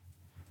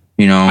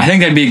 you know. I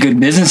think that'd be a good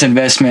business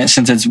investment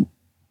since it's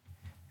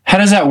How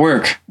does that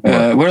work? What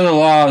are the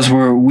laws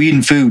for weed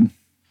and food?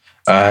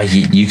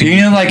 You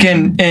can, like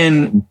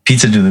in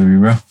pizza delivery,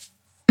 bro.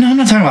 No, I'm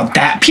not talking about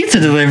that. Pizza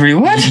delivery,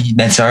 what?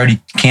 That's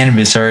already,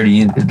 cannabis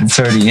already in, it's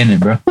already in it,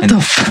 bro. What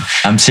the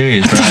fuck? I'm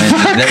serious, bro.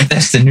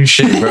 That's the new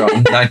shit, bro.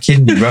 I'm not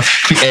kidding you, bro.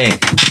 Hey.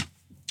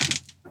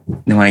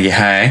 They want to get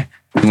high.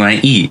 They want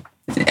to eat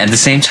at the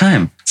same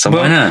time. So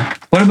why not?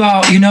 What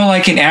about,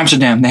 like in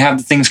Amsterdam, they have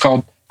the things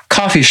called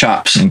coffee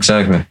shops.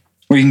 Exactly.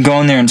 Where you can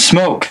go in there and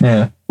smoke.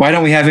 Yeah. Why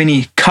don't we have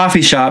any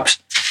coffee shops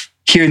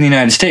here in the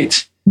United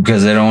States?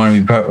 Because they don't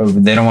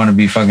want to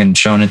be fucking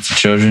showing it to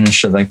children and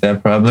shit like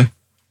that, probably.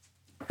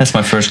 That's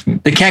my first.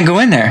 They can't go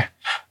in there.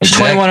 It's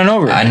 21 and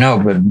over. I know,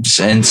 but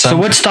so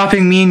what's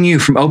stopping me and you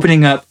from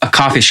opening up a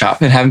coffee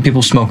shop and having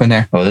people smoke in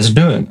there? Oh, let's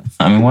do it.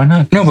 I mean, why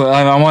not? No, but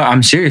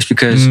I'm serious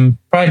because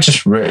probably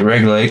just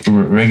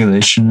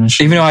regulation and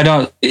shit. Even though I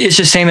don't, it's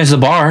the same as the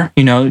bar.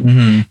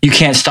 You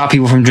can't stop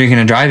people from drinking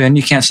and driving.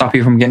 You can't stop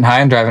people from getting high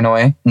and driving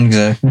away.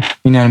 Exactly.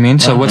 You know what I mean?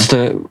 So what's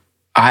the?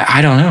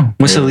 I don't know.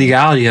 What's the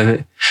legality of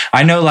it?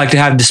 I know, like, to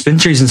have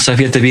dispensaries and stuff,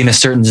 you have to be in a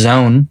certain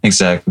zone.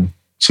 Exactly.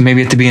 So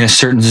maybe you have to be in a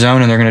certain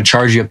zone and they're going to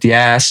charge you up the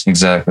ass.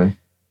 Exactly.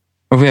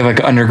 Or if we have like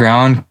an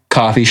underground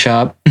coffee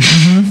shop.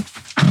 You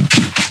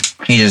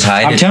just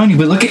hide I'm telling you,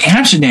 but look at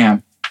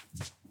Amsterdam.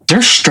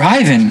 They're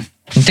striving.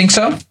 You think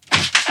so?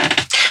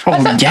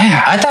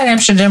 Yeah. I thought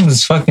Amsterdam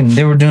was fucking,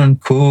 they were doing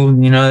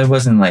cool. It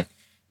wasn't like,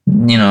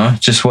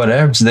 just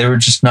whatever. So they were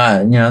just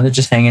not, they're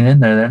just hanging in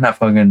there. They're not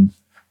fucking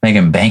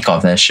making bank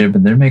off that shit,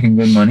 but they're making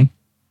good money.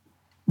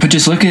 But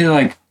just look at it,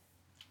 like,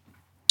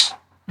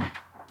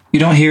 you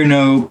don't hear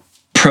no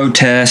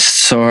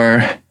protests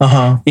or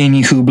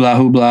any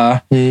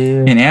hoopla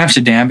in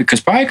Amsterdam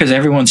because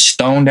everyone's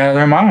stoned out of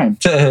their mind.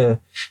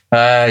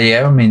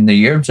 Yeah, I mean, the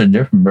Europe's are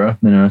different, bro,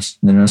 than us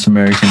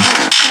Americans.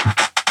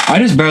 I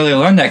just barely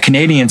learned that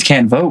Canadians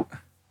can't vote.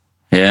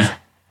 Yeah.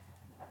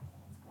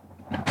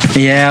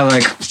 Yeah,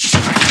 like,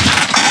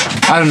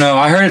 I don't know.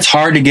 I heard it's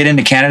hard to get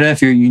into Canada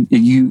if you're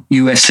a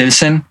U.S.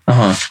 citizen.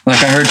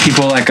 Like, I heard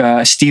people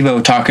like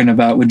Steve-O talking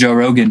about with Joe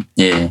Rogan.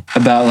 Yeah.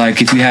 About,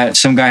 like, if you had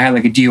some guy had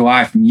like a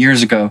DUI from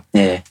years ago.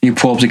 Yeah. You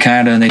pull up to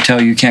Canada and they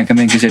tell you can't come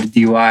in because you had a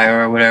DUI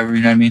or whatever.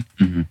 You know what I mean?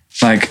 Mm-hmm.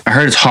 Like, I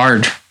heard it's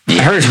hard. Yeah.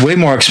 I heard it's way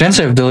more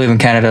expensive to live in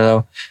Canada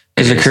though,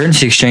 because the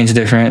currency exchange is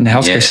different and the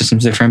healthcare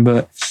system's different.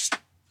 But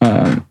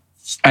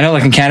I know,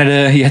 like, in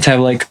Canada, you have to have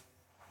like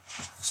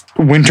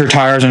winter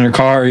tires on your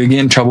car or you get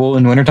in trouble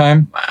in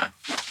wintertime. Wow.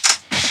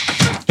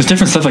 There's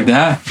different stuff like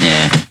that.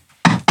 Yeah.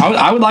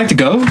 I would like to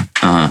go.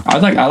 I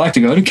like to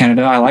go to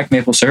Canada. I like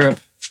maple syrup.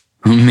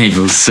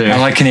 Maple syrup. I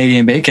like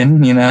Canadian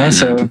bacon,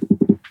 so.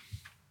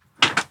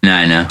 No,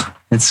 I know.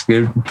 That's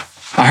good.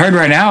 I heard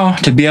right now,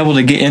 to be able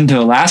to get into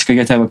Alaska, you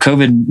have to have a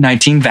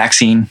COVID-19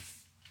 vaccine.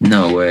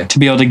 No way. To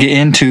be able to get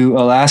into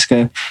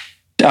Alaska.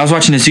 I was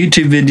watching this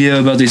YouTube video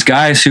about these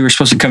guys who were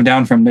supposed to come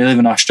down they live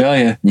in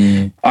Australia.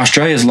 Yeah.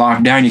 Australia's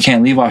locked down. You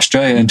can't leave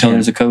Australia until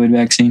there's a COVID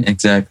vaccine.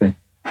 Exactly.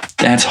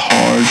 That's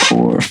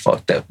hardcore.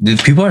 Fucked up.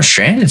 Dude, people are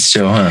stranded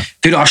still, huh?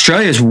 Dude,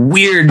 Australia's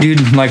weird,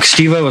 dude. Like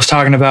Steve-O was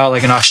talking about,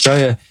 like, in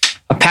Australia,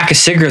 a pack of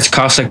cigarettes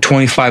costs like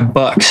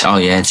 $25. Oh,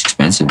 yeah, it's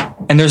expensive.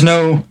 And there's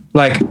no,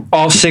 like,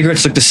 all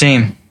cigarettes look the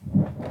same.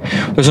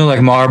 There's no,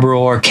 like, Marlboro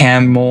or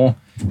Camel.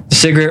 The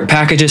cigarette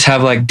packages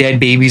have, like, dead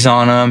babies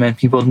on them and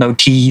people with no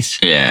teeth.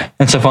 Yeah.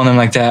 And stuff on them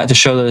like that to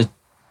show the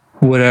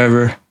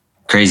whatever.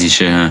 Crazy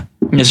shit, huh?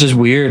 It's just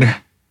weird.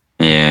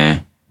 Yeah.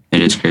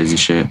 It is crazy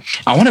shit.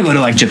 I want to go to,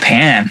 like,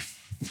 Japan.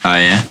 Oh,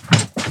 yeah?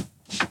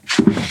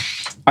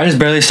 I just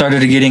barely started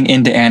getting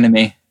into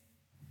anime.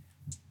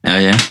 Oh,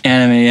 yeah?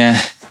 Anime,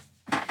 yeah.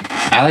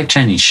 I like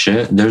Chinese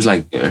shit. There's,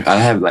 like,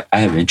 I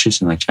have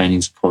interest in, like,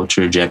 Chinese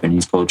culture,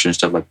 Japanese culture, and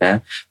stuff like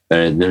that.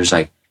 But there's,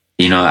 like,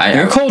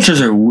 their cultures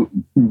are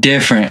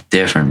different.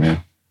 Different,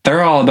 man.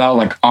 They're all about,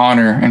 like,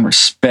 honor and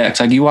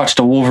respect. Like, you watched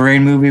a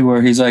Wolverine movie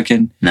where he's, like,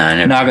 in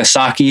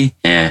Nagasaki.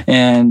 Yeah.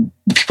 And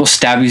people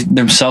stab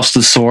themselves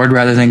with the sword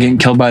rather than getting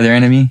killed by their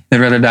enemy. They'd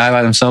rather die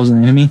by themselves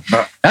than the enemy.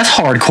 That's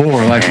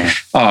hardcore. Like,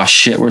 oh,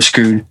 shit, we're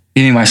screwed.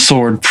 Give me my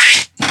sword.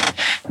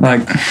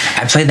 Like,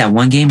 I played that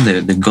one game,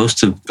 the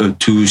Ghost of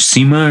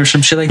Tsushima or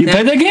some shit like that. You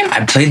played that game?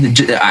 I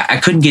played I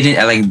couldn't get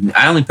in.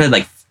 I only played,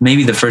 like,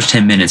 maybe the first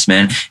 10 minutes,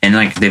 man. And,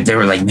 like, they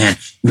were like, man,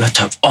 you have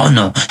to have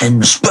honor and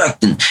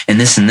respect and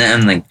this and that.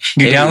 I'm like,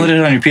 you downloaded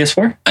it on your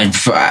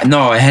PS4?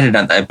 No, I had it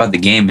I bought the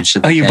game and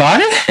shit. Oh, you bought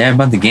it? Yeah, I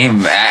bought the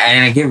game.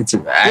 And I gave it to...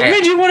 What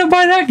made you want to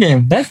buy that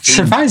game? That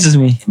surprises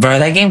me. Bro,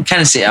 that game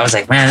kind of... I was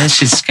like, man, this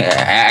shit's...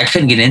 I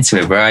couldn't get into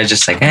it, bro. I was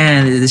just like,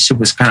 this shit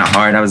was kind of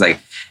hard. I was like...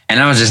 And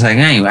I was just like,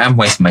 hey, I'm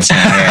wasting my time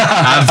here.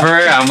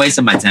 I'm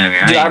wasting my time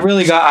here. Dude,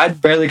 I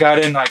barely got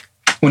in, like...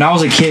 When I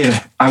was a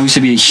kid, I used to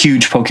be a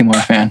huge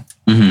Pokemon fan.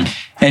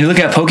 Mm-hmm. And you look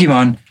at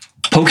Pokemon,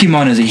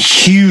 Pokemon is a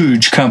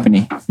huge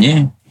company.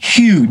 Yeah.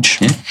 Huge.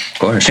 Yeah, of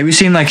course. Have you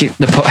seen, like,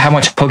 how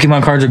much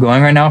Pokemon cards are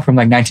going right now from,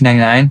 like,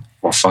 1999?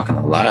 Well, fucking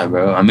a lot,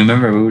 bro. I mean,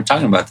 remember, we were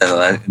talking about that a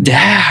lot.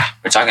 Yeah.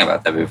 We were talking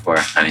about that before.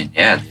 I mean,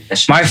 yeah.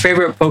 My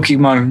favorite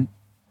Pokemon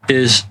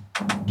is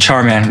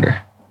Charmander.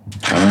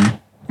 Charmander?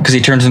 because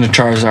he turns into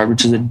Charizard,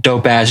 which is a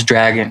dope ass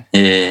dragon.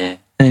 Yeah.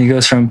 And he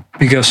goes from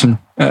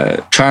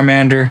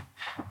Charmander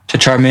to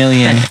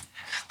Charmeleon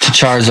to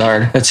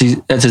Charizard. That's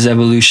his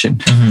evolution.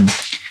 Mm-hmm.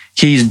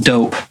 He's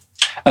dope.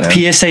 A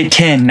PSA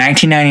 10,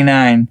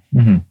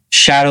 1999,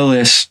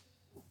 shadowless,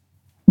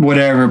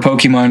 whatever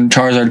Pokemon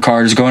Charizard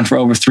card is going for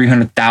over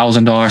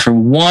 $300,000 for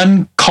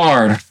one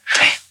card.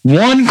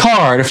 One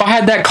card. If I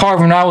had that card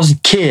when I was a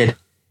kid,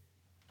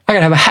 I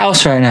could have a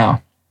house right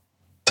now.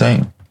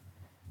 Dang.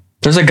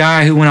 There's a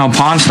guy who went on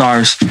Pawn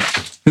Stars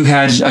who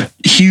had a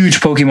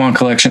huge Pokemon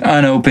collection,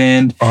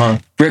 unopened.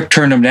 Rick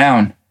turned him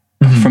down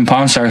from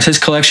Pawn Stars. His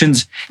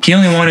collections, he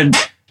only wanted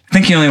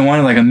like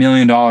 $1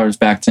 million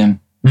back then.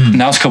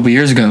 And that was a couple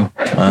years ago.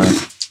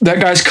 That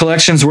guy's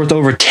collection's worth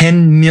over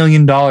 $10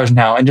 million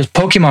now, and just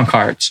Pokemon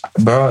cards.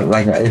 Bro,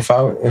 like if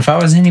I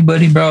was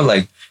anybody, bro,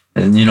 like,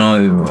 you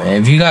know,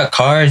 if you got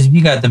cards, if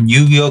you got them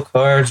Yu-Gi-Oh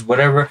cards,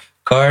 whatever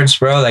cards,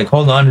 bro, like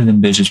hold on to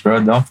them bitches,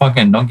 bro.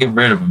 Don't get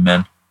rid of them,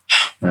 man.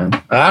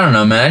 I don't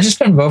know, man. I just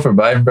couldn't vote for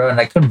Biden, bro, and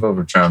I couldn't vote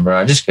for Trump, bro.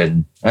 I just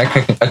couldn't. I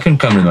couldn't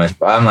come to my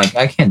spot. I'm like,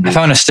 I can't do it. I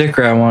found a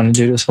sticker I wanted,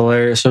 dude. It's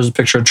hilarious. There's a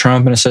picture of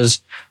Trump, and it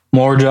says,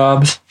 more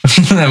jobs.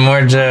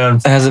 More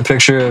jobs. It has a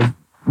picture of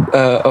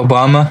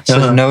Obama. It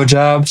says no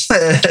jobs.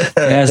 It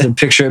has a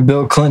picture of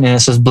Bill Clinton, and it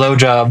says blow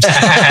jobs.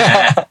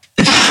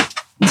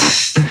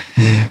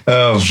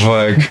 Oh,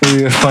 fuck. It'd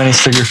be a funny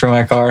sticker for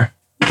my car.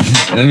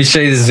 Let me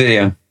show you this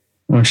video. I'm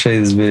going to show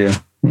you this video.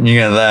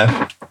 You're going to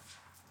laugh.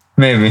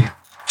 Maybe.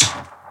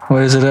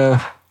 What is it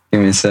of?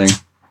 Give me a second.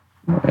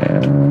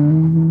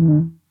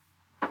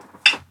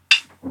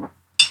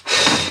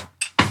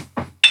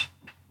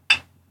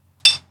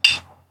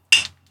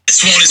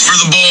 This one is for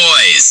the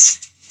boys.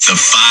 The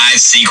 5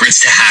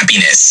 secrets to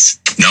happiness.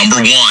 Number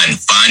 1,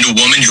 find a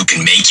woman who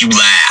can make you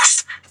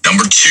laugh.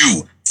 Number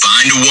 2,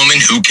 find a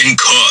woman who can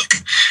cook.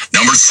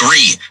 Number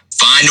 3,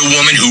 find a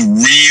woman who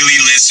really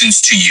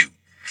listens to you.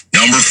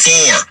 Number 4,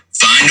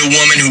 find a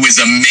woman who is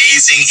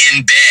amazing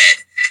in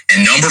bed.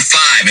 And number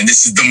 5, and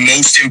this is the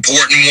most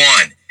important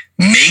one,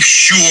 make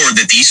sure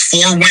that these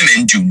 4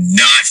 women do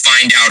not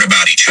find out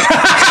about each other.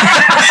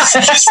 This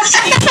is just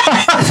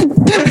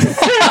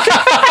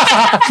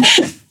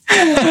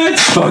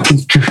That's fucking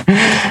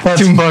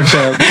That's fucked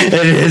up.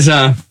 It is,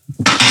 huh?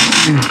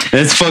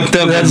 That's fucked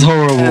up. That's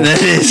horrible.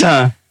 That is,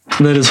 huh?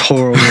 That is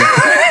horrible.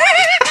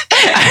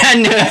 I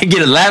knew I'd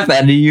get a laugh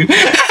out of you.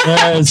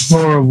 That's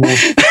horrible.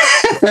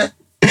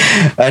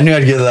 I knew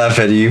I'd get a laugh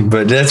out of you,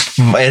 but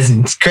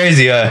it's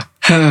crazy, huh?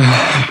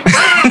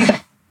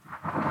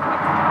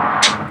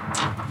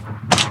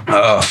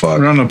 Oh, fuck.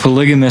 We're on a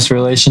polygamous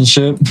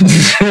relationship.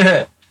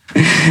 Hey,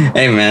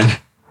 man.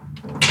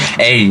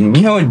 Hey, you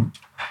know what?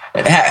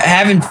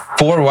 Having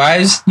 4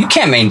 wives, you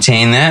can't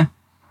maintain that.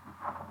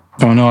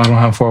 Oh, no, I don't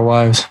have 4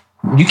 wives.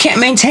 You can't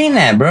maintain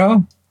that,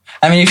 bro.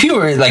 I mean, if you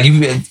were like,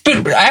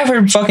 but I've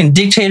heard fucking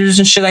dictators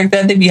and shit like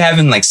that, they'd be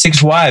having like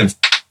 6 wives.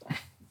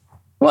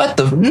 What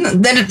the?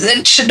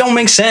 That shit don't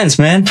make sense,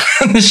 man.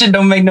 That shit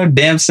don't make no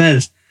damn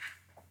sense.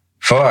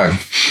 Fuck.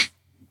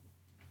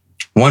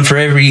 1 for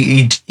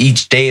every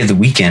each day of the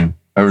weekend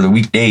or the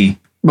weekday.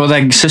 Well,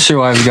 that sister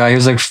wives guy, he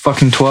was like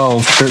fucking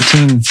 12,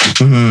 13.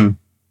 Mm-hmm.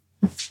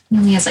 He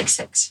only has like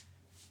 6.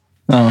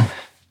 Oh.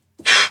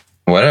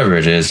 Whatever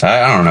it is.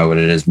 I don't know what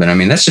it is, but I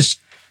mean, that's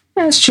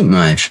too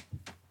much.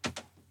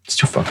 It's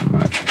too fucking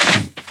much.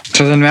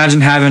 So then imagine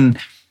having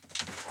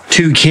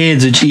 2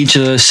 kids with each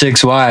of those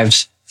 6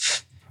 wives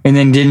and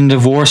then getting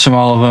divorced from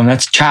all of them.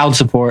 That's child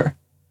support.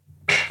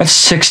 That's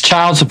 6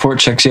 child support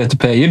checks you have to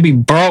pay. You'd be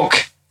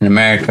broke. In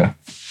America.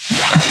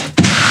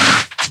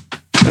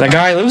 That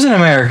guy lives in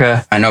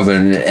America. I know, but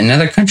in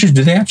other countries,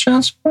 do they have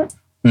child support?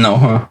 No,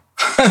 huh?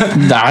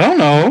 I don't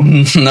know.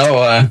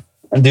 No,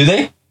 do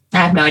they? I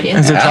have no idea.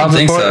 Is there I don't child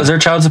think support? so. Is there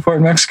child support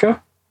in Mexico?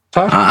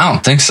 Todd? I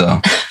don't think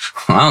so.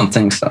 I don't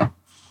think so.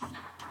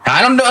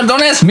 I don't know.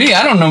 Don't ask me.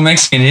 I don't know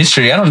Mexican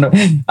history. I don't know.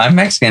 I'm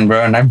Mexican,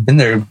 bro, and I've been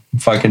there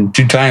fucking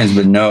 2 times,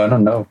 but no, I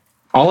don't know.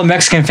 All the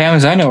Mexican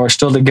families I know are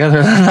still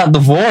together. They're not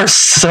divorced,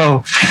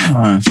 so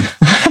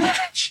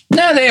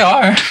No, they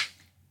are.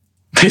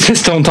 they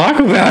just don't talk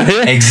about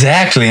it.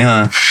 Exactly,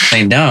 huh?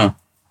 They don't.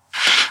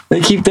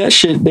 They keep that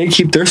shit. They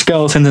keep their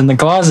skeletons in the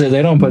closet.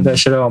 They don't put that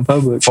shit out in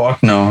public.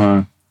 Fuck no,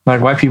 huh?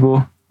 Like white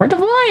people, we're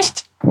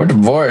divorced. We're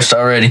divorced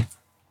already.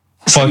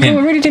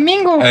 Fucking ready to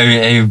mingle.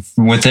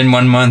 Within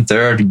 1 month,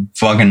 they're already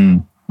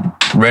fucking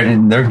ready.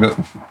 They're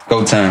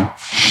go time.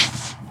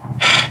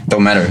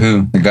 Don't matter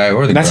who, the guy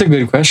or the girl. That's a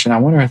good question. I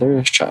wonder if there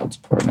is child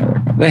support in other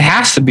countries. There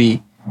has to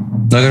be.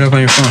 Look it up on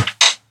your phone.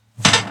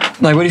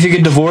 Like, what if you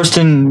get divorced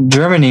in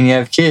Germany and you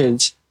have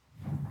kids?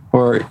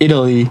 Or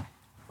Italy?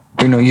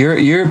 You know,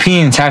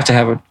 Europeans have to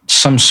have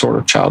some sort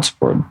of child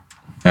support.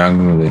 Yeah, I'll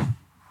Google it.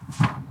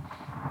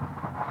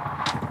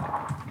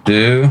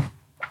 Do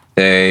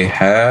they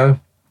have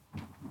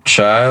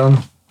child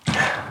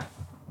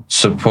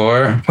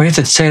support? Well, you have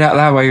to say it out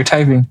loud while you're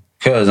typing.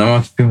 Because I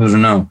want people to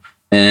know.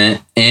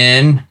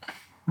 And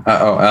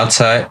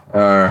outside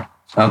or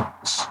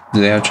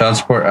do they have child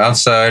support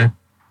outside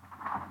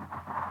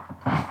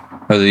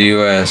of the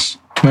U.S.?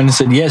 And I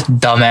said, yes,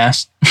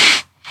 dumbass.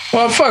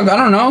 Well, fuck, I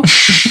don't know.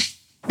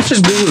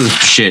 Just Google this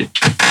shit.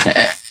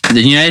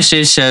 The United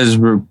States has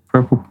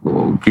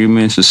reciprocal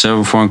agreements with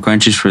several foreign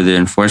countries for the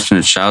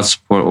enforcement of child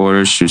support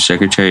orders through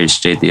Secretary of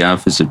State. The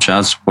Office of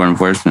Child Support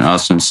Enforcement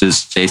also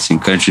assists states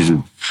and countries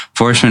with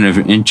enforcement of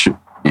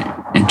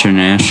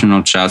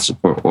international child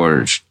support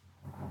orders.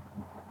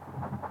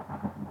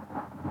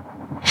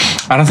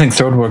 I don't think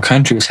third world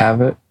countries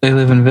have it. They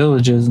live in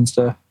villages and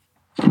stuff.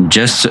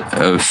 Just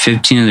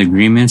 15 of the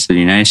agreements of the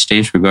United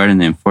States regarding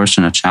the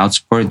enforcement of child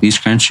support. These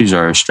countries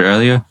are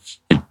Australia,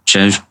 the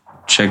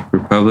Czech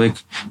Republic,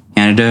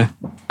 Canada,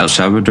 El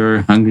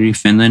Salvador, Hungary,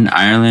 Finland,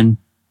 Ireland,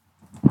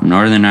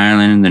 Northern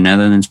Ireland, the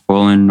Netherlands,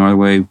 Poland,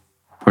 Norway,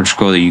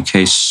 Portugal, the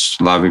UK,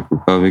 Slavic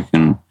Republic,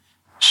 and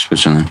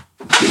Switzerland.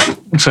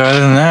 So other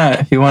than that,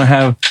 if you want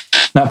to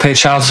not pay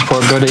child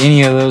support, go to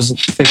any of those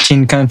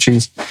 15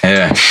 countries.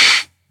 Yeah.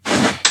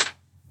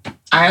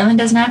 Ireland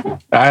doesn't have it?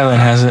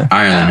 Ireland has it.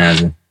 Ireland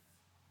has it.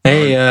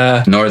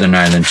 Hey, Northern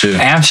Ireland, too.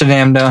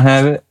 Amsterdam don't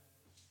have it.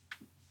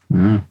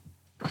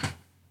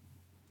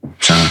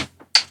 So,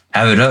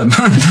 have it up.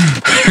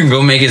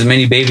 Go make as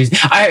many babies.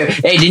 Hey,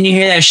 didn't you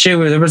hear that shit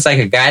where there was like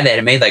a guy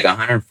that made like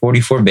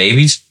 144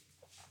 babies?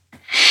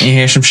 Did you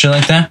hear some shit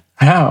like that?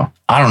 How?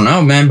 I don't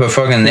know, man, but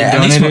fucking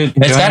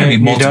it's gotta be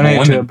multiple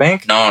women. To a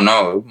bank?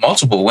 No,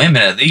 multiple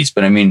women at least.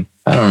 But I mean,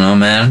 I don't know,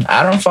 man.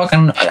 I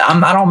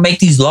don't make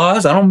these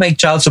laws. I don't make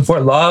child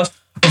support laws.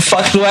 What the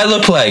fuck do I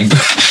look like?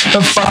 Get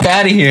the fuck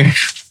out of here.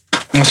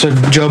 That's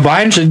what Joe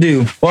Biden should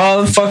do.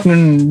 Well,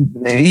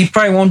 fucking, he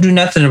probably won't do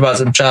nothing about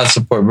some child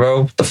support,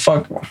 bro. What the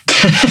fuck?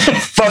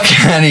 Fuck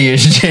out of here,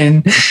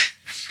 Jaden.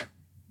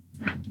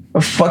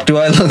 What the fuck do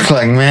I look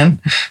like,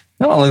 man?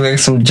 I don't look like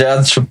some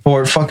child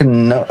support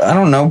fucking. No, I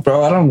don't know,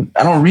 bro.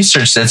 I don't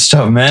research that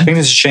stuff, man. I think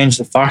this should change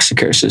the foster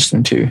care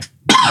system too.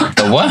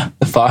 The what?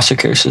 The foster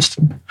care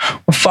system.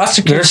 Well,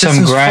 foster care There's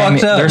system's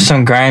fucked up. There's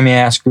some grimy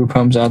ass group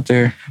homes out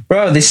there.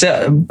 Bro, they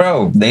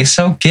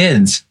sell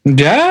kids.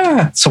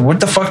 Yeah. So what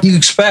the fuck do you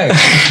expect?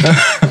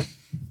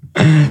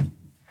 Man,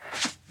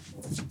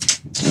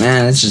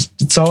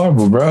 it's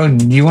horrible, bro.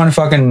 You want to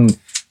fucking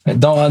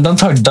don't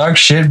talk dark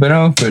shit, but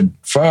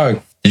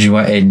fuck. Did you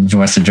watch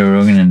the Joe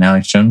Rogan and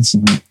Alex Jones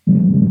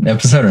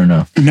episode or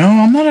no? No,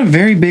 I'm not a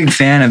very big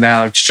fan of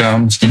Alex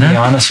Jones, to be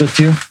honest with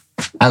you.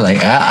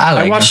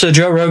 I watched the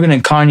Joe Rogan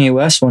and Kanye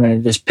West one and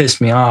it just pissed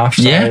me off.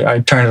 So Yeah? I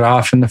turned it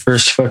off in the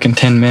first fucking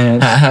 10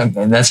 minutes.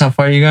 That's how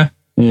far you go?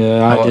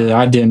 Yeah,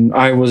 I didn't.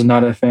 I was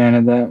not a fan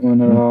of that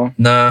one at all.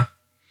 Nah.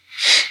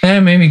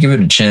 Maybe give it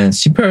a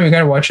chance. You probably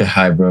gotta watch it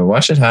high, bro.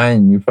 Watch it high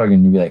and you'll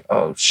be like,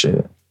 oh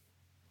shit.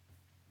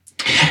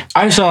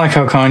 I just don't like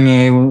how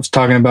Kanye was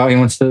talking about he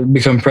wants to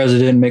become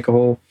president and make a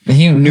whole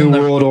new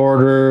world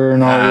order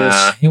and all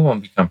this. He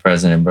won't become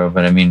president, bro.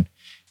 But I mean,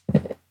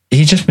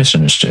 he just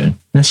misunderstood.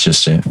 That's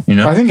just it, you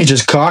know? I think he's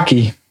just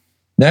cocky.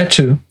 That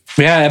too.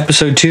 Yeah,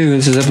 episode 2.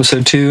 This is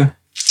episode 2.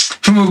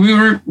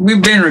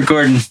 We've been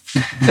recording.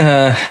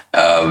 Uh,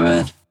 Oh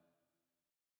man.